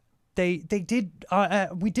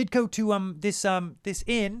we did go to this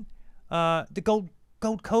inn, the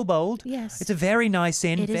Gold Kobold. Yes. It's a very nice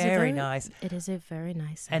inn, It is very nice, It is a very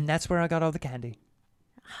nice. and that's where I got all the candy.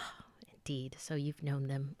 Indeed. So you've known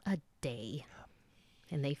them a day,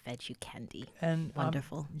 and they fed you candy. And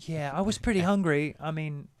Wonderful. yeah, I was pretty hungry. I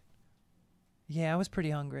mean, yeah, I was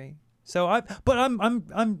pretty hungry. So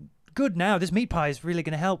I'm good now. This meat pie is really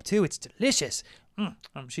gonna help too. It's delicious.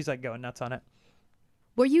 She's like going nuts on it.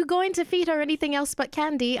 Were you going to feed her anything else but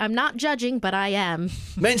candy? I'm not judging, but I am.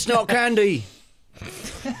 Mint's not candy.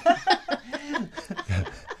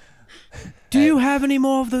 Do you have any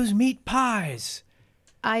more of those meat pies?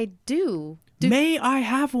 I do. May I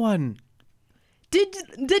have one? Did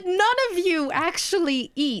none of you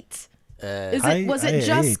actually eat? Was it I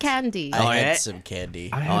just ate. candy? I yeah. had some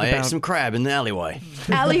candy. I ate some crab in the alleyway.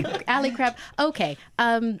 Alley crab. Okay.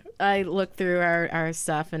 I looked through our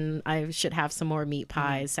stuff, and I should have some more meat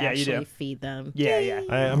pies to Yeah, you do. actually feed them. Yeah.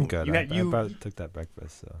 I'm good. You I, had- you- I probably took that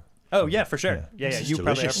breakfast. So. Oh yeah, for sure. Yeah, This is you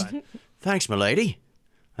probably are delicious. fine. Thanks, milady.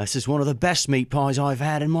 This is one of the best meat pies I've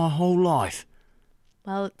had in my whole life.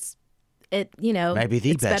 Well, Maybe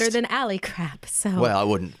the it's better best. than alley crab. So Well, I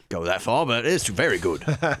wouldn't go that far, but it's very good.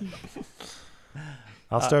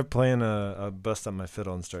 I'll start playing I'll bust up my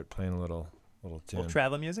fiddle and start playing a little tune. Little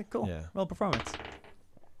travel music, cool. Yeah. Roll performance.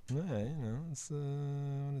 Yeah, it's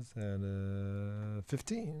what is that?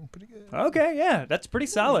 15, pretty good. Okay, yeah, that's pretty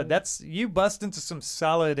solid. That's you bust into some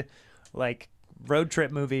solid, like road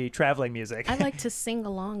trip movie traveling music. I like to sing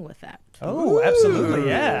along with that. Oh, absolutely,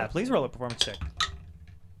 yeah. Please roll a performance check.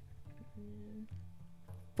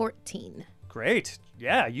 14. Great.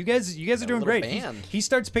 Yeah, you guys are doing little great. band. He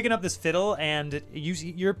starts picking up this fiddle, and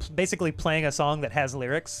you're basically playing a song that has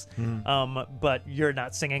lyrics, but you're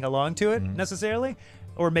not singing along to it necessarily,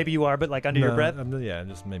 or maybe you are, but like under your breath. I'm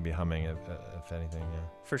just maybe humming if anything. Yeah.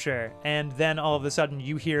 For sure. And then all of a sudden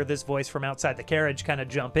you hear this voice from outside the carriage kind of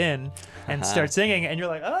jump in and start singing, and you're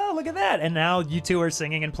like, oh, look at that. And now you two are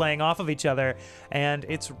singing and playing off of each other, and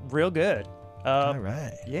it's real good. All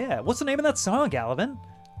right. Yeah. What's the name of that song, Gallivan?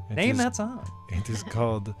 It Name is- that song. It is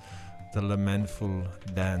called The Lamentful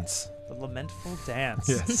Dance. The Lamentful Dance.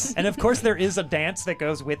 Yes. And of course there is a dance that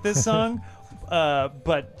goes with this song,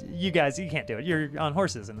 but you can't do it. You're on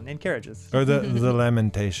horses and in carriages. Or the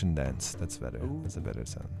Lamentation Dance. That's better. That's a better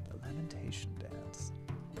sound. The Lamentation Dance.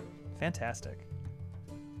 Fantastic.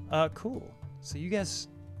 Cool. So you guys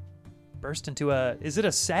burst into is it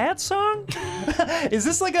a sad song? Is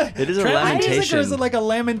this like a It is a traveling music, or is lamentation. it like a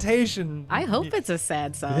lamentation? I hope it's a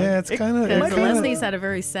sad song. Yeah, it's kind of. Because Leslie's had a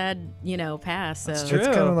very sad, past. So It's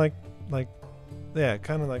kind of like, yeah,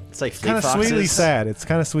 kind of like. It's like kind Fleet of sweetly Foxes. sad. It's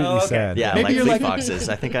kind of sweetly Oh, okay. sad. Yeah, Maybe like you're Fleet like- Foxes.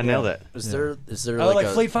 I think I nailed it. Is there Oh, like a,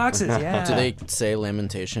 Fleet Foxes, yeah. Do they say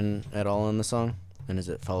lamentation at all in the song? And is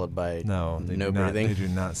it followed by No, they no do not. breathing? They do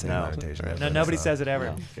not say No. lamentation. Right. No, nobody says it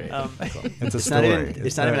ever. Great. It's a It's not story. even.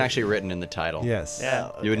 It's not even actually written in the title. Yes. Yeah.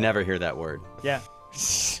 You would never hear that word Yeah.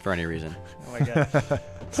 for any reason. Oh my god.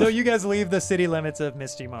 So you guys leave the city limits of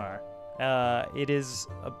Misty Mar. It is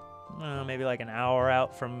maybe like an hour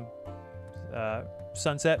out from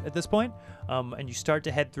sunset at this point, and you start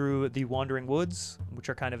to head through the Wandering Woods, which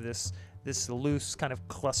are kind of this loose kind of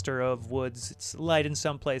cluster of woods. It's light in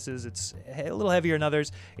some places, it's a little heavier in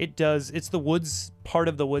others. It's the woods, part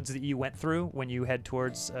of the woods that you went through when you head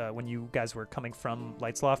towards when you guys were coming from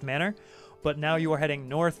Lightsloft Manor, but now you are heading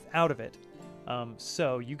north out of it.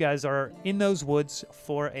 So you guys are in those woods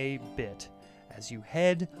for a bit as you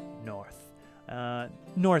head north,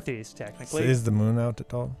 northeast So technically. is the moon out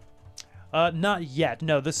at all? Not yet.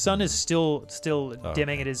 No, the sun is still Oh,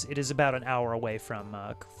 dimming. It is about an hour away from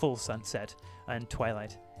full sunset and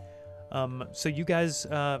twilight. So you guys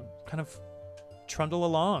kind of trundle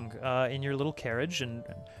along in your little carriage. And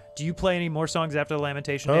do you play any more songs after the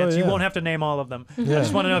Lamentation Oh, Dance? You yeah. won't have to name all of them. Yeah. I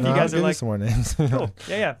just want to know if No, you guys I'll are give like, some more names. cool.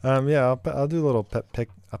 Yeah. Yeah, I'll do a little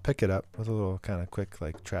I'll pick it up with a little kind of quick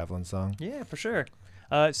like traveling song. Yeah, for sure.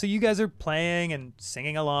 So you guys are playing and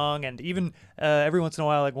singing along, and even every once in a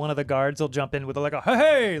while, like one of the guards will jump in with like a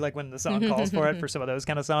hey, like when the song calls for it, for some of those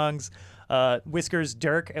kind of songs. Whiskers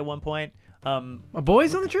Dirk at one point. My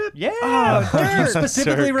boy's on the trip? Yeah, Dirk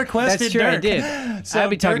specifically Dirk. requested. That's true, Dirk. I did. So I'd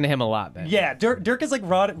be talking Dirk- to him a lot then. Yeah, Dirk is like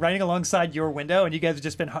riding alongside your window, and you guys have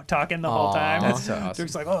just been talking the whole Aw. time. That's so awesome.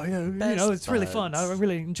 Dirk's like, oh yeah, Best it's really fun. I buds.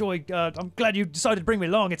 really enjoy. I'm glad you decided to bring me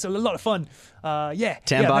along. It's a lot of fun. Yeah, Tam yeah, I'm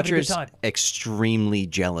having a Botcher good is time. extremely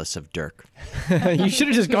jealous of Dirk. You should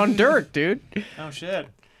have just gone Dirk, dude. Oh shit.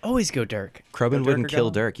 Always go Dirk. Crobin Dirk wouldn't or kill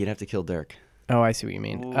Gallon? Dirk. You'd have to kill Dirk. Oh, I see what you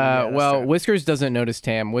mean. Ooh, yeah, that's well, true. Whiskers doesn't notice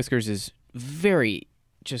Tam. Whiskers is very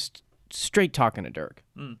just straight talking to Dirk.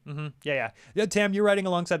 Yeah. Tam, you're riding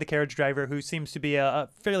alongside the carriage driver, who seems to be a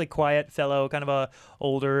fairly quiet fellow, kind of a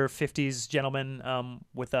older 50s gentleman,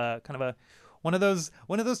 with a kind of one of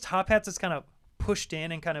those top hats that's kind of pushed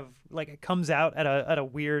in and kind of like it comes out at a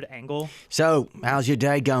weird angle. So, how's your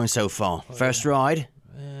day going so far? First ride?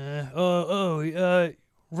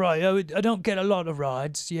 Right. I don't get a lot of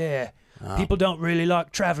rides. Yeah. People don't really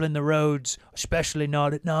like traveling the roads, especially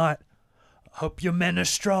not at night. Hope your men are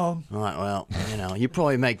strong. Right, well, you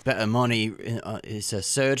probably make better money. Is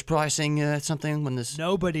surge pricing something when there's...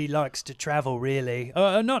 Nobody likes to travel, really.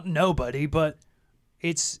 Not nobody, but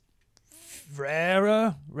it's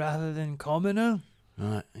rarer rather than commoner.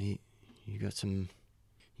 Right, you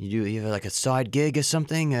You have like a side gig or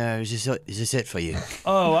something? Is this it for you?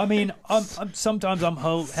 Oh, I mean, sometimes I'm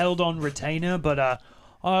held on retainer, but I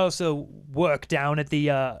also work down at the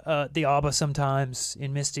arbor sometimes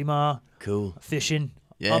in Misty Ma, Cool. fishing.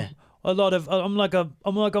 Yeah. I'm like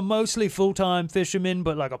a mostly full-time fisherman,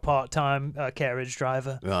 but like a part-time carriage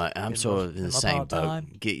driver. Right, I'm In sort my- of in in the my same part-time.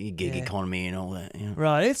 boat. Gig Yeah. economy and all that.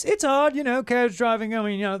 Right, it's hard, carriage driving. I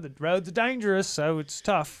mean, the roads are dangerous, so it's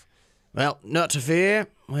tough. Well, not to fear.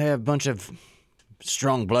 We're a bunch of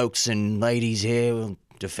strong blokes and ladies here. We'll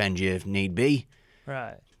defend you if need be.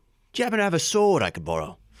 Right. Do you happen to have a sword I could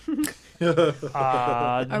borrow?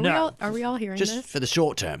 Are no. we all hearing Just this? for the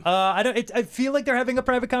short term. I feel like they're having a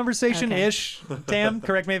private conversation-ish. Tam,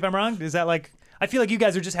 correct me if I'm wrong. Is that like? I feel like you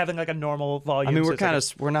guys are just having like a normal volume. I mean, so we're it's like kind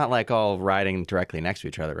of we're not like all riding directly next to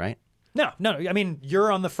each other, right? no. I mean,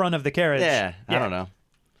 you're on the front of the carriage. Yeah, I don't know.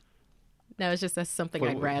 No, it's just that's something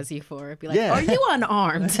I'd razz you for. Be like, Yeah. are you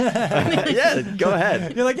unarmed? Yeah, go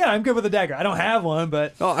ahead. You're like, yeah, I'm good with a dagger. I don't have one,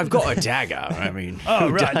 but Oh, I've got a dagger. I mean, Oh,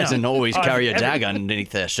 who right, no. doesn't always Oh, carry a every- dagger underneath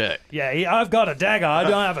their shirt? yeah, I've got a dagger. I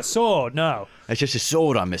don't have a sword. No, It's just a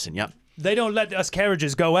sword I'm missing, yep. they don't let us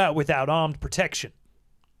carriages go out without armed protection.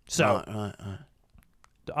 So Right.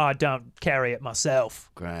 I don't carry it myself.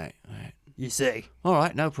 Great. You see, All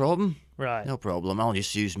right, no problem. right? No problem. I'll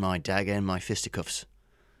just use my dagger and my fisticuffs.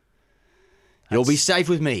 You'll be safe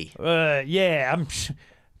with me. Yeah, I'm.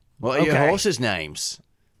 What are your Okay. horses' names?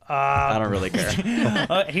 I don't really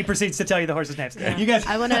care. He proceeds to tell you the horses' names. You guys.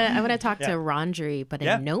 I wanna talk to Rondry, but in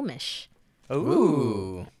Yeah. Gnomish.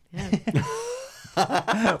 Ooh.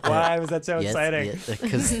 Why was that so exciting?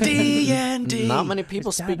 Because D&D. not many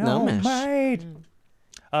people speak Gnomish.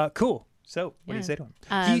 Cool. So, what do you say to him?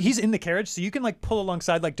 Um, He's in the carriage, so you can like pull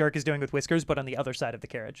alongside like Dirk is doing with Whiskers, but on the other side of the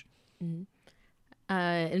carriage.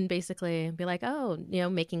 And basically be like, oh,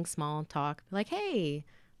 making small talk. Be like, hey,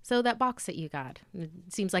 so that box that you got, it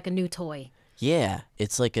seems like a new toy. Yeah,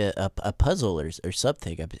 it's like a puzzle or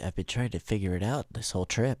something. I've been trying to figure it out this whole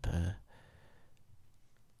trip.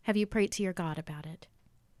 Have you prayed to your god about it?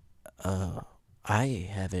 I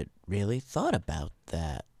haven't really thought about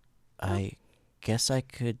that. I guess I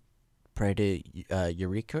could pray to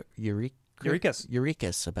Eurekas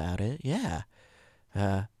about it. Yeah.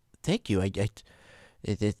 Thank you.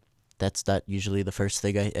 That's not usually the first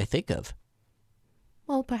thing I think of.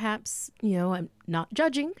 Well, perhaps, I'm not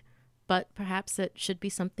judging, but perhaps it should be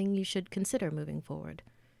something you should consider moving forward.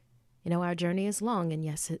 Our journey is long, and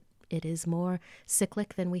yes, it is more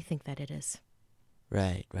cyclic than we think that it is.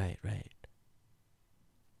 Right.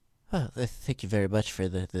 Well, thank you very much for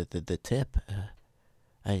the tip.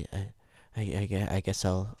 I guess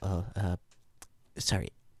I'll sorry.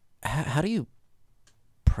 How do you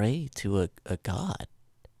pray to a god?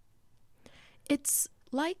 It's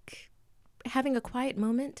like having a quiet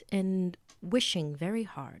moment and wishing very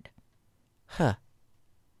hard. Huh.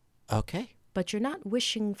 Okay. But you're not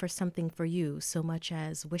wishing for something for you so much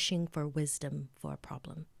as wishing for wisdom for a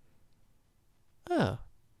problem. Oh.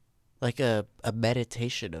 Like a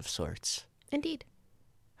meditation of sorts. Indeed.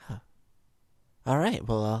 All right.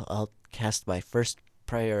 Well, I'll cast my first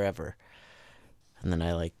prayer ever. And then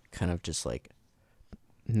I kind of just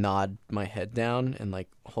nod my head down and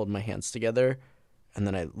hold my hands together. And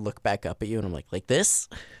then I look back up at you and I'm like this?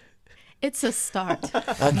 It's a start.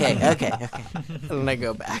 Okay. And then I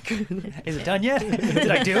go back. Is it done yet? Did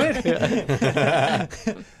I do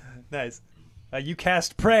it? Nice. You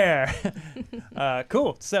cast prayer.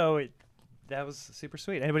 Cool. So that was super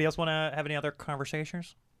sweet. Anybody else want to have any other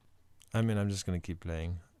conversations? I mean, I'm just gonna keep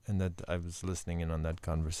playing, and that I was listening in on that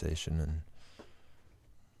conversation, and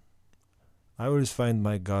I always find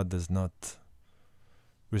my God does not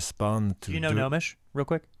respond to. Do you know Gnomish, real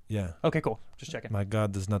quick? Yeah. Okay, cool. Just checking. My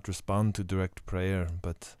God does not respond to direct prayer,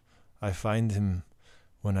 but I find him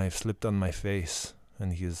when I've slipped on my face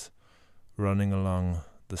and he is running along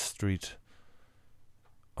the street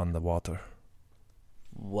on the water.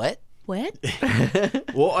 What? What?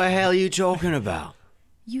 What the hell are you talking about?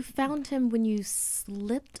 You found him when you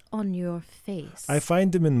slipped on your face. I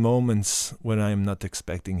find him in moments when I am not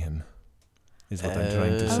expecting him, is what I'm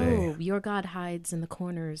trying to say. Oh, your God hides in the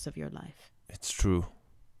corners of your life. It's true.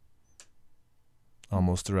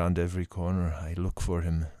 Almost around every corner I look for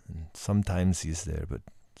him, and sometimes he's there, but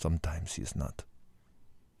sometimes he's not.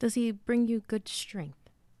 Does he bring you good strength?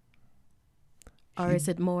 Or is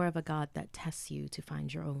it more of a God that tests you to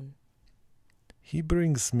find your own? He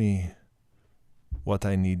brings me what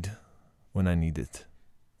I need when I need it,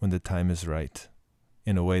 when the time is right,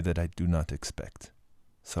 in a way that I do not expect.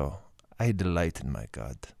 So I delight in my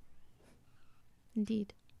God.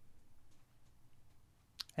 Indeed.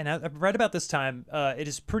 And right about this time, it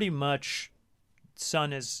is pretty much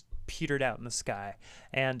sun is petered out in the sky,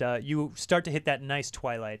 and you start to hit that nice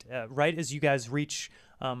twilight right as you guys reach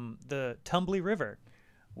the Tumbly River,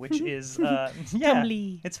 which is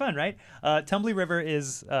Tumbly. It's fun, right? Tumbly River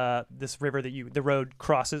is this river that the road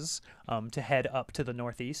crosses to head up to the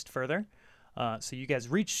northeast further. So you guys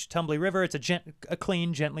reach Tumbly River. It's a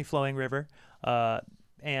clean, gently flowing river,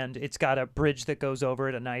 and it's got a bridge that goes over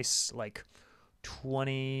it, a nice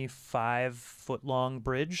 25-foot long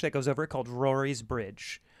bridge that goes over it called Rory's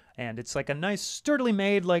Bridge. And it's like a nice, sturdily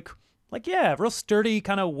made, real sturdy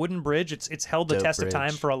kind of wooden bridge. It's held the Dope test of time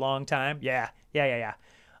bridge. for a long time. Yeah.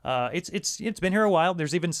 It's been here a while.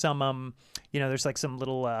 There's even some there's like some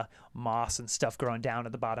little moss and stuff growing down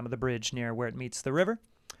at the bottom of the bridge near where it meets the river.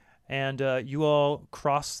 And you all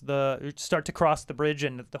start to cross the bridge,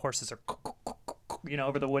 and the horses are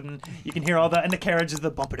over the wooden. You can hear all the, and the carriage is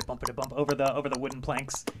the bump over the wooden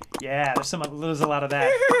planks. Yeah, there's a lot of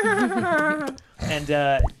that.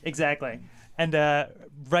 And exactly. And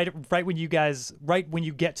right when you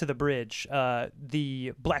get to the bridge,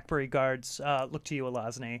 the Blackberry guards look to you,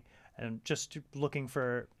 Elosny, and just looking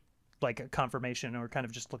for a confirmation, or kind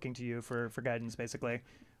of just looking to you for guidance, basically.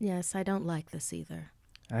 Yes, I don't like this either.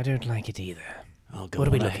 I don't like it either. I'll go What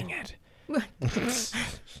are we away. looking at?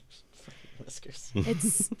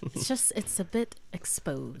 It's a bit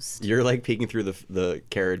exposed. You're like peeking through the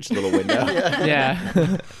carriage little window.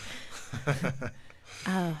 Yeah.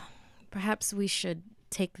 Perhaps we should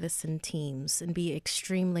take this in teams and be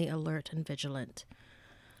extremely alert and vigilant.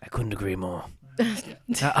 I couldn't agree more.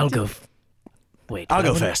 I'll go. Wait. I'll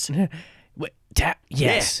go I first. Wait,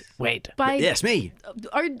 yes. Wait. By Yes, me.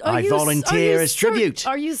 are I you, volunteer are you as tribute.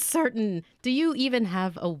 Are you certain? Do you even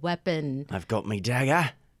have a weapon? I've got me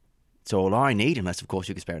dagger. It's all I need, unless, of course,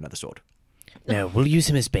 you can spare another sword. No, we'll use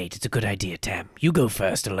him as bait. It's a good idea, Tam. You go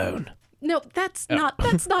first alone. No, that's not.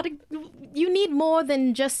 That's not. You need more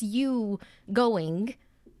than just you going.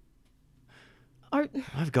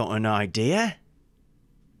 I've got an idea.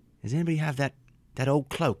 Does anybody have that old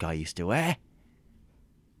cloak I used to wear?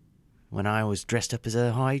 When I was dressed up as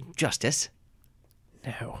a High Justice?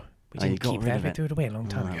 No. We Oh, you didn't got keep rid that. of We it. threw it away a long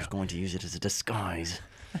time I ago. was going to use it as a disguise.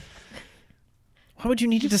 Why would you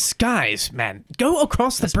need a disguise, man? Go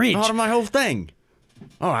across the bridge. Part of my whole thing.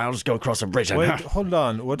 All right, I'll just go across the bridge. then. Wait, hold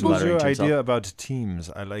on. What was Muttering your to himself. idea about teams?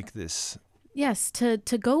 I like this. Yes, to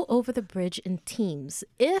go over the bridge in teams.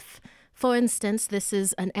 If, for instance, this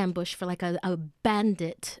is an ambush for like a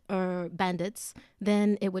bandit or bandits,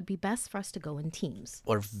 then it would be best for us to go in teams.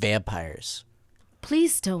 Or vampires.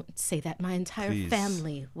 Please don't say that. My entire Please.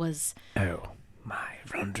 family was. Oh, my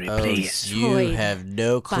Rondre, Oh, please. you Destroyed have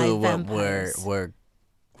no by clue what vampires.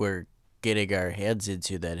 we're getting our hands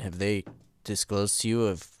into. Then have they disclosed to you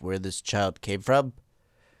of where this child came from?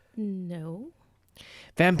 No.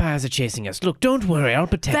 Vampires are chasing us. Look, don't worry. I'll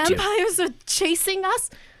protect you. Vampires are chasing us?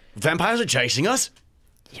 Vampires are chasing us?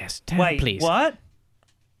 Yes, Tam, Wait, please. what?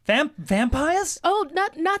 Vampires? Oh,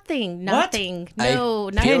 nothing. Nothing. No,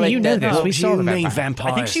 I nothing. feel like you know that- this. What We do saw you the mean vampire.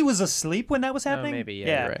 vampires? I think she was asleep when that was happening. maybe,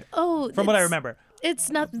 yeah, you're right. Oh, From what I it's- remember. It's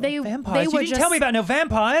not. They Vampires? were You didn't just tell me about no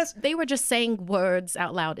vampires. They were just saying words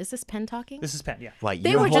out loud. Is this Pen talking? This is Penn, yeah. Wait,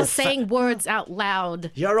 They your were whole just saying words out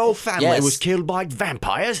loud. Your whole family Yes. was killed by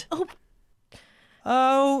vampires?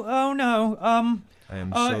 Oh no. I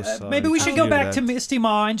am so sorry. Maybe we should to go hear back to that. Misty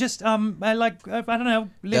Mar and just I don't know,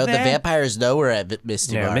 live No, there. the vampires know we're at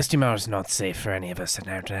Misty No, Bar. Misty Mar's not safe for any of us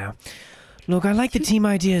now. Look, I like the team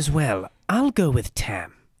idea as well. I'll go with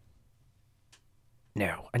Tam.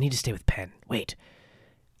 No, I need to stay with Penn. Wait.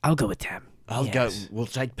 I'll go with Tam. I'll Yes. go. We'll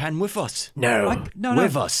take Pan with us. No. No.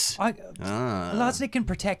 With us. Ah. Elosny can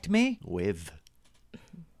protect me. With.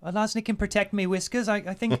 Elosny can protect me, Whiskers. I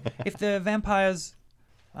think if the vampires.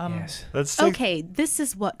 Yes. Let's take Okay, this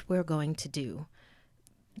is what we're going to do.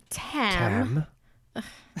 Tam, Tam.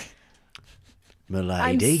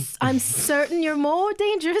 Milady. I'm certain you're more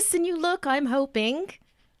dangerous than you look. I'm hoping.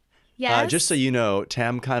 Yes. Just so you know,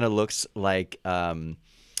 Tam kind of looks like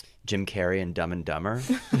Jim Carrey in Dumb and Dumber,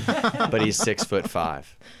 but he's 6'5",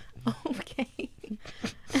 Okay.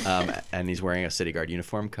 and he's wearing a city guard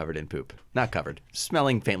uniform covered in poop. Not covered,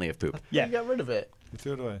 smelling faintly of poop. Yeah. got rid of it. You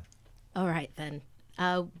threw it away. All right then.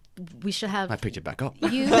 We should have I picked it back up.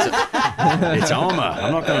 you. It's armor.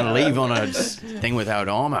 I'm not going to leave on a thing without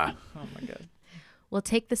armor. We'll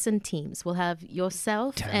take this in teams. We'll have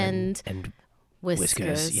yourself Tam and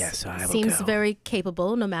Whiskers. Yes, I will Seems go. very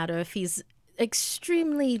capable, no matter if he's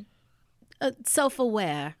extremely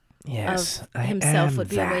self-aware Yes, of I himself am would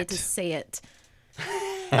be a way that. to say it.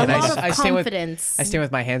 A lot of I stand confidence. I stand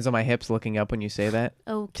with my hands on my hips, looking up when you say that,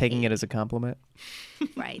 Okay. taking it as a compliment.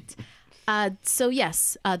 Right. So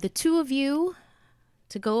yes, the two of you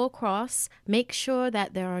to go across. Make sure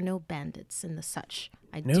that there are no bandits and the such.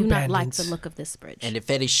 I No do not like the bandits. look of this bridge. And if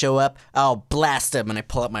any show up, I'll blast them. And I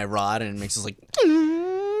pull out my rod, and it makes this like.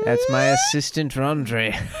 That's my assistant,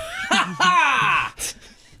 Rondre.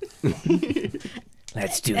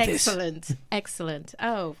 Let's do this. Excellent. Excellent.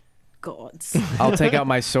 Oh, gods. I'll take out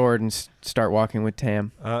my sword and start walking with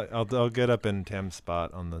Tam. I'll get up in Tam's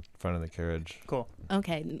spot on the front of the carriage. Cool.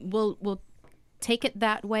 Okay, we'll take it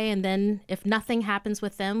that way, and then if nothing happens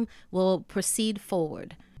with them, we'll proceed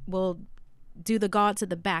forward. We'll do the guards at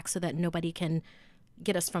the back so that nobody can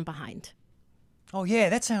get us from behind. Oh yeah,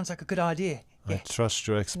 that sounds like a good idea. I trust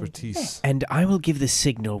your expertise. And I will give the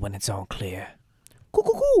signal when it's all clear.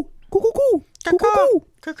 Cuckoo, cuckoo,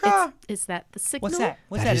 cuckoo. Is that the signal? What's that?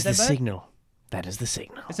 What's That that? is the that bird? signal. That is the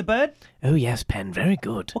signal. It's a bird. Oh yes, Pen, very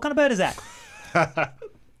good. What kind of bird is that?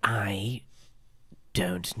 I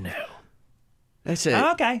don't know. It's Oh,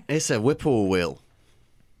 a okay. it's a whippoorwill.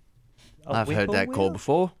 A I've heard that call whippoorwill?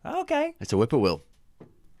 before. Okay. It's a whippoorwill.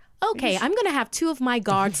 Okay, I'm going to have two of my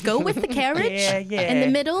guards go with the carriage Yeah. in the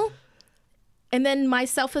middle, and then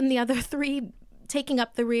myself and the other three taking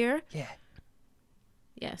up the rear. Yeah.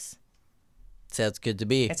 Yes. Sounds good to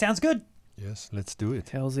me. It sounds good. Yes, let's do it.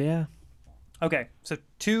 Hells yeah. Okay, so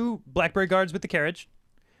 2 Blackberry guards with the carriage.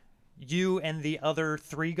 You and the other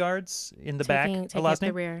 3 guards in the back. Taking up last the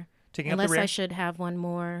name? rear. Taking up Unless the rear. I should have one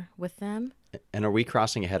more with them. And are we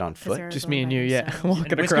crossing ahead on 'cause foot? they're Just going me and by you, yeah. themselves.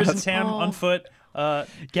 Walking And Whiskers and across. Tam Oh. on foot,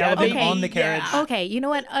 galloping Okay, on the carriage. Okay, you know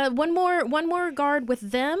what? One more guard with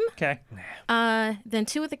them. Okay. Then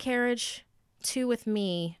 2 with the carriage, 2 with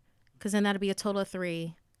me, because then that'll be a total of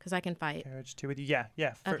 3. Because I can fight. Carriage 2 with you.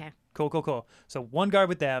 Yeah. Okay. Cool. So 1 guard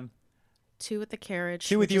with them, 2 with the carriage.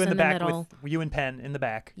 2 with which you is in the back, middle. with you and Penn in the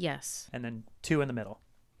back, Yes. and then 2 in the middle.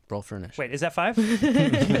 Roll for initiative. Wait, is that 5?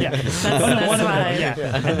 yeah. That's One in the middle, 5. yeah.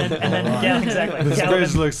 And then yeah, exactly. This Galloping-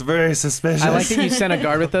 bridge looks very suspicious. I like that you sent a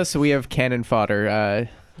guard with us, so we have cannon fodder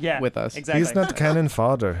yeah, with us. Exactly. He's not cannon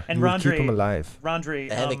fodder. And You will keep Rondre- him alive.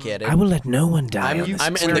 Rondre. I had a kid. I will let no one die. I'm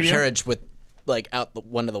on this. in where the are you? carriage with, like, out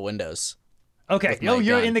one of the windows. Okay. with my Oh,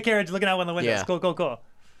 you're gun. in the carriage looking out one of the windows. Yeah. Cool.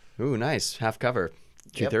 Ooh, nice. Half cover.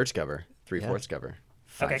 Yep. 2/3 cover. 3/4 cover.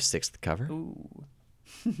 Okay. 5/6 cover. Ooh.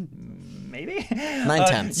 Maybe.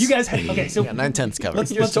 9/10. You guys. Okay. So Yeah, 9/10 cover.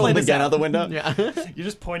 let's play this out. the window? Yeah. You're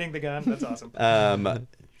just pointing the gun. That's awesome.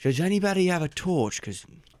 Does anybody have a torch? Because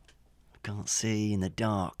I can't see in the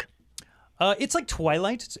dark. It's like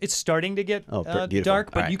twilight. It's starting to get Oh, beautiful.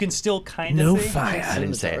 dark, but All right. you can still kind of No see. fire. I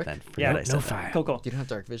didn't say it dark? then. Yeah, Forget I said No that. fire. Cool. You don't have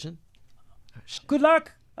dark vision? Good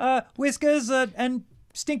luck, Whiskers and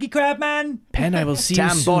Stinky Crab Man. Pen, I will see you Tam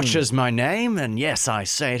soon. Botcher's my name, and yes, I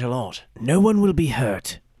say it a lot. No one will be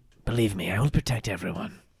hurt. Believe me, I will protect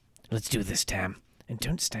everyone. Let's do this, Tam. And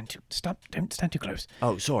don't stand too close.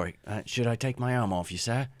 Oh, sorry. Should I take my arm off you,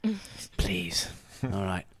 sir? Please. All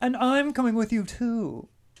right. And I'm coming with you too.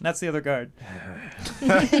 That's the other guard.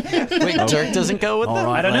 Wait, Dirk doesn't go with All them?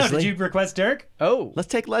 right, I don't know. Leslie. Did you request Dirk? Oh. Let's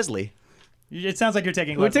take Leslie. It sounds like you're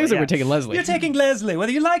taking Well, it Leslie. seems like yeah. we're taking Leslie. You're taking Leslie,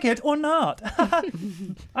 whether you like it or not.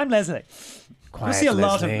 I'm Leslie. You'll Quiet, see a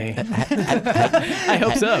lot of Leslie. me. I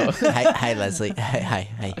hope so. Hi, Leslie. Hi,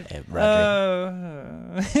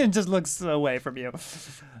 Roger. It just looks away from you.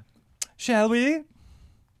 Shall we?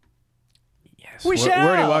 Yes. We We're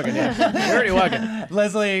already shall. walking. Yeah. We're already walking.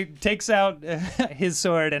 Leslie takes out his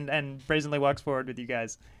sword and brazenly walks forward with you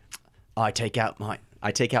guys. I take out my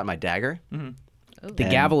dagger. The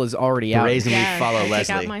gavel is already out. Brazenly Yeah, follow I take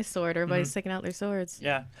Leslie. out my sword. Everybody's taking out their swords.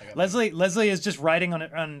 Yeah. Leslie is just riding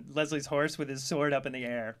on Leslie's horse with his sword up in the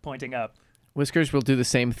air, pointing up. Whiskers will do the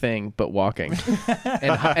same thing, but walking.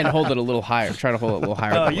 and hold it a little higher. Try to hold it a little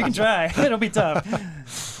higher. Oh, you can try. It'll be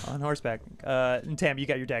tough. On horseback. And Tam, you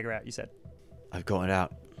got your dagger out, you said. I've got it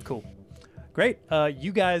out. Cool. Great.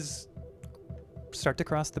 You guys start to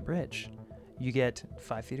cross the bridge. You get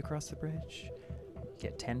 5 feet across the bridge. You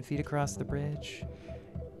get 10 feet across the bridge.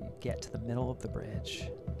 You get to the middle of the bridge.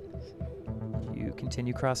 You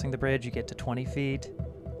continue crossing the bridge. You get to 20 feet.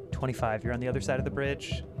 25. You're on the other side of the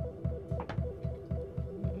bridge.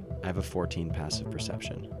 I have a 14 passive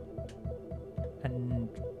perception. And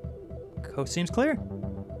coast seems clear.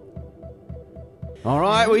 All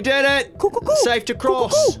right, we did it. Safe to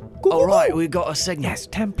cross. All right, we got a signal. Yes,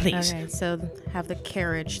 Tam, please. Okay, so have the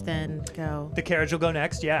carriage then go. The carriage will go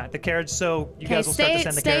next. Yeah, the carriage. So you Okay, guys will start to stay-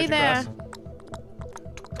 send the stay carriage there. across.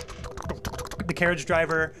 The carriage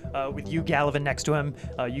driver with you, Gallivan, next to him.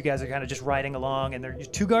 You guys are kind of just riding along, and there's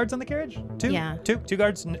 2 guards on the carriage? Yeah. Two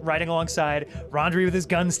guards riding alongside. Rondry with his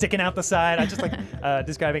gun sticking out the side. I just like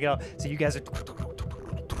describing it all. So you guys are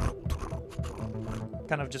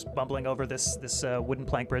kind of just bumbling over this wooden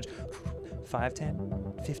plank bridge. 5,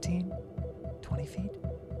 10, 15, 20 feet.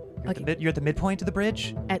 You're at the midpoint of the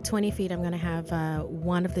bridge. At 20 feet, I'm going to have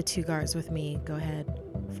one of the 2 guards with me go ahead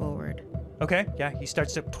forward. Okay, yeah, he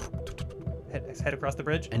starts to head across the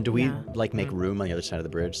bridge. And do we Yeah. make room on the other side of the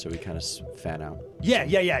bridge so we kind of fan out? Yeah.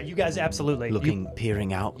 You guys absolutely.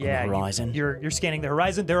 Peering out on the horizon. You're scanning the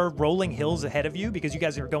horizon. There are rolling hills ahead of you because you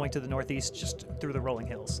guys are going to the northeast just through the rolling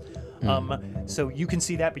hills. So you can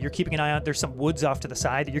see that, but you're keeping an eye on. There's some woods off to the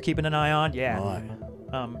side that you're keeping an eye on. Yeah.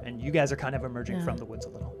 Right. And you guys are kind of emerging from the woods a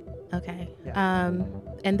little. Okay. Yeah.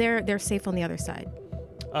 And they're safe on the other side.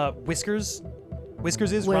 Whiskers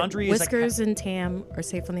is Rondry is Whiskers and Tam are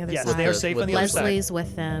safe on the other Yes, side. they are safe on the other side. Leslie's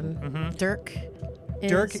with them. Dirk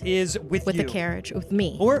is with the you. carriage with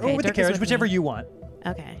me. Or Okay, with the Dirk is carriage, with whichever me. you want.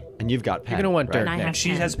 Okay. And you've got Penn. You're gonna want right? Dirk And I have And she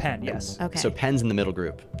Penn. has Penn, yes. Okay. So Penn's in the middle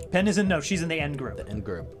group. Penn is she's in the end group. And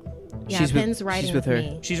group. yeah, she's with- Penn's riding she's with her.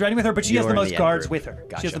 me. She's riding with her, but she has You're the in most the end guards group. with her.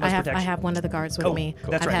 She has the Gotcha. most I protection. have one of the guards with Cool. me.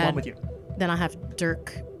 That's I've right, had- one with you. Then I'll have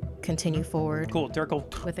Dirk continue forward Cool, Dirk will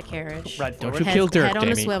with the carriage. ride Don't forward. you kill Dirk, head on a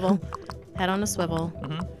Jamie. swivel. Head on a swivel.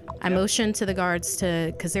 I motion to the guards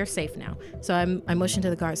because they're safe now. So I motion to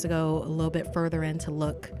the guards to go a little bit further in to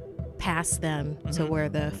look past them to where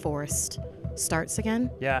the forest starts again.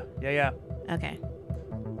 Yeah. Okay.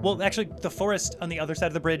 Well, actually, the forest on the other side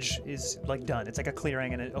of the bridge is like done. It's like a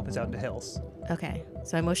clearing, and it opens out into hills. Okay.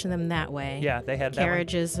 So I motion them that way. Yeah, they head that way.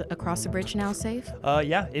 Carriage is across the bridge now safe?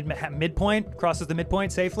 Yeah, midpoint, crosses the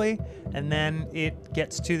midpoint safely, and then it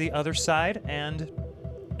gets to the other side, and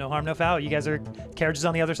no harm, no foul. You guys are carriages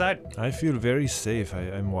on the other side. I feel very safe.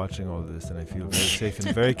 I'm watching all this, and I feel very safe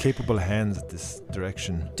in very capable hands at this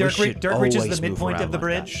direction. Dirk should reaches always the move midpoint around of the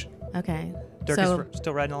like that. bridge. Okay. Dirk so is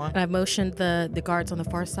still riding along. I motioned the guards on the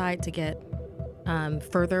far side to get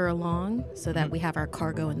further along so that we have our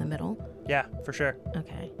cargo in the middle. Yeah, for sure.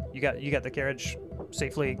 Okay. You got the carriage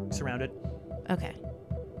safely surrounded. Okay.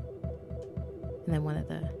 And then one of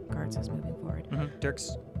the guards is moving forward.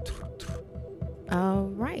 Dirk's. All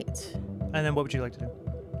right. And then what would you like to do?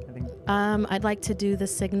 I think. I'd like to do the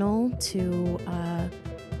signal to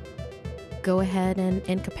go ahead and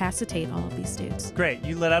incapacitate all of these dudes. Great.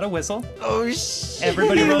 You let out a whistle. Oh, shit.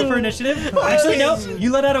 Everybody roll for initiative. Actually, no.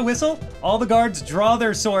 You let out a whistle. All the guards draw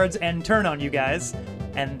their swords and turn on you guys.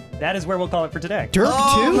 And that is where we'll call it for today. Dirk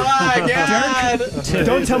too? my God.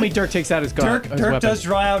 Don't tell me Dirk takes out his guard. his Dirk weapon. does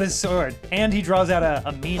draw out his sword. And he draws out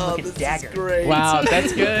a mean-looking dagger. Great. Wow,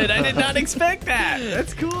 that's good. I did not expect that.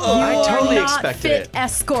 That's cool. I totally Not expected fit it.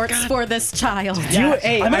 escorts for this child. Yeah,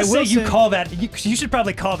 hey, I must I say will you say- call that. You should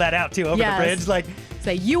probably call that out too over Yes. the bridge. Like,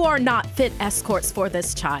 Say, you are not fit escorts for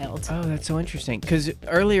this child. Oh, that's so interesting. Because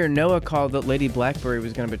earlier Noah called that Lady Blackberry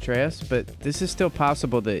was going to betray us, but this is still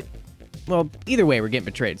possible that. Well, either way, we're getting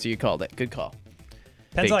betrayed, so you called it. Good call.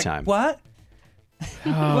 Penn's Big like, time. what?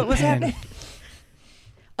 Oh, What was Penn. happening?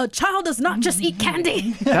 A child does not just eat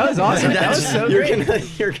candy. That was awesome. That was so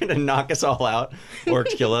great. You're gonna knock us all out or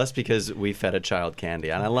kill us because we fed a child candy,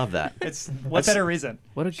 and I love that. It's what better reason?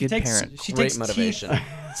 What a She good takes, parent. She Great takes motivation.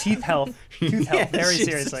 Teeth health, tooth health very She's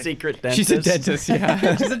seriously. A secret dentist. She's a dentist,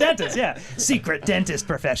 yeah. She's a dentist, yeah. Secret dentist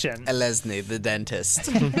profession. Lesney, the dentist.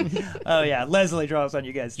 Oh yeah, Leslie draws on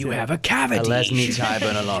you guys too. You have a cavity. Lesney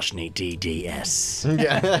Tyburn Aloshny DDS.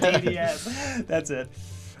 DDS. That's it.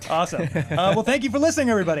 Awesome. Well, thank you for listening,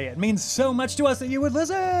 everybody. It means so much to us that you would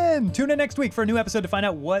listen. Tune in next week for a new episode to find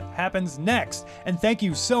out what happens next. And thank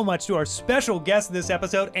you so much to our special guest this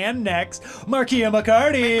episode and next, Markia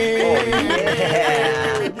McCarty.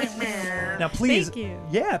 Now, please, Thank you.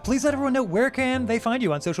 yeah, please let everyone know where can they find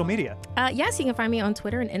you on social media. Yes, you can find me on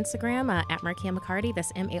Twitter and Instagram at Markia McCarty.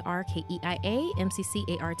 That's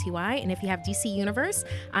MarkiaMcCarty. And if you have DC Universe,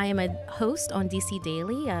 I am a host on DC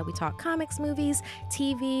Daily. We talk comics, movies,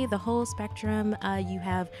 TV, the whole spectrum. You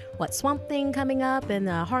have Swamp Thing coming up and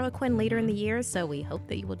Harlequin later in the year, so we hope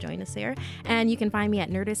that you will join us there. And you can find me at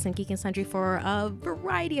Nerdist and Geek and Sundry for a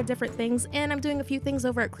variety of different things. And I'm doing a few things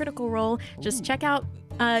over at Critical Role. Just check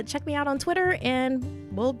me out on Twitter, and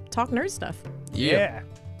we'll talk nerd stuff. Yeah.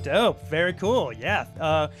 Dope. Very cool.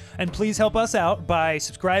 Yeah. And please help us out by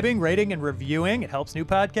subscribing, rating, and reviewing. It helps new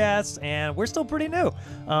podcasts, and we're still pretty new.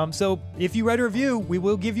 So if you write a review, we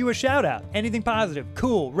will give you a shout out. Anything positive,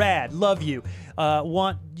 cool, rad, love you.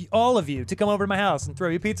 want all of you to come over to my house and throw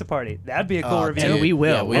you a pizza party. That'd be a cool review. And we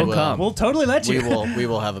will. Yeah, we we'll will. come. We'll totally let you. We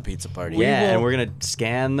will have a pizza party. Yeah, will- and we're gonna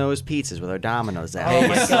scan those pizzas with our Domino's app. Oh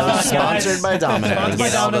my God, guys. Sponsored by Domino's. Sponsored by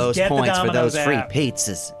Get all Domino's. those Get the points for Domino's those free app.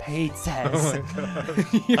 pizzas.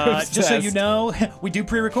 Pizzas. Just so you know, we do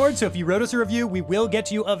pre-record, so if you wrote us a review, we will get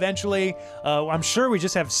to you eventually. I'm sure we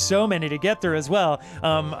just have so many to get through as well.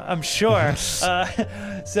 I'm sure.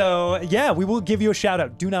 So yeah, we will give you a shout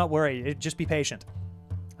out. Do not worry. Just be patient.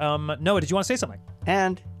 Noah, did you want to say something?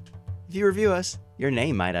 And if you review us, your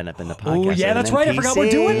name might end up in the podcast. Oh yeah, as an that's right. I forgot we're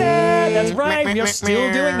NPC. doing that. That's right. We are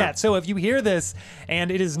still doing that. So if you hear this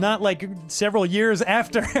and it is not like several years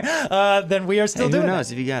after, then we are still Hey, who doing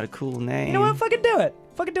knows it. if you got a cool name? You know what? Fucking do it.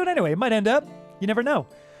 Fucking do it anyway. It might end up. You never know.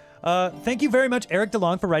 Thank you very much, Eric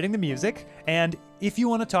DeLong, for writing the music. And if you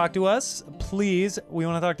want to talk to us, please, we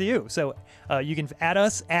want to talk to you. So you can add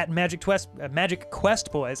us at Magic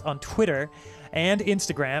Quest Boys on Twitter and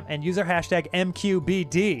Instagram, and use our hashtag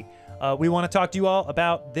MQBD. We want to talk to you all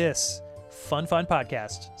about this fun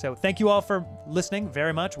podcast. So thank you all for listening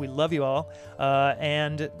very much. We love you all.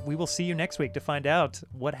 And we will see you next week to find out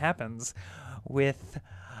what happens with...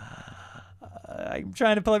 I'm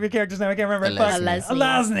trying to pull up your characters now. I can't remember. Alasni.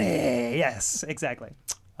 Alasni. Yes, exactly.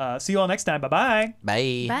 See you all next time. Bye-bye.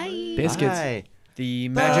 Bye. Bye. Biscuits. Bye. The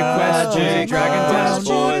Magic Quest goes to Dragon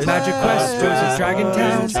Town. Magic Quest goes to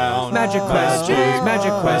Dragon Town. Magic Quest goes.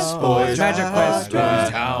 Magic Quest boys. Magic Quest goes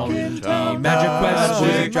town. The Magic Quest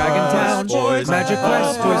goes to Dragon Town. Magic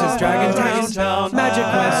Quest goes to Dragon Town. Magic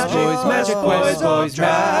Quest boys. Magic Quest boys.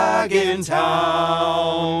 Dragon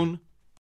Town.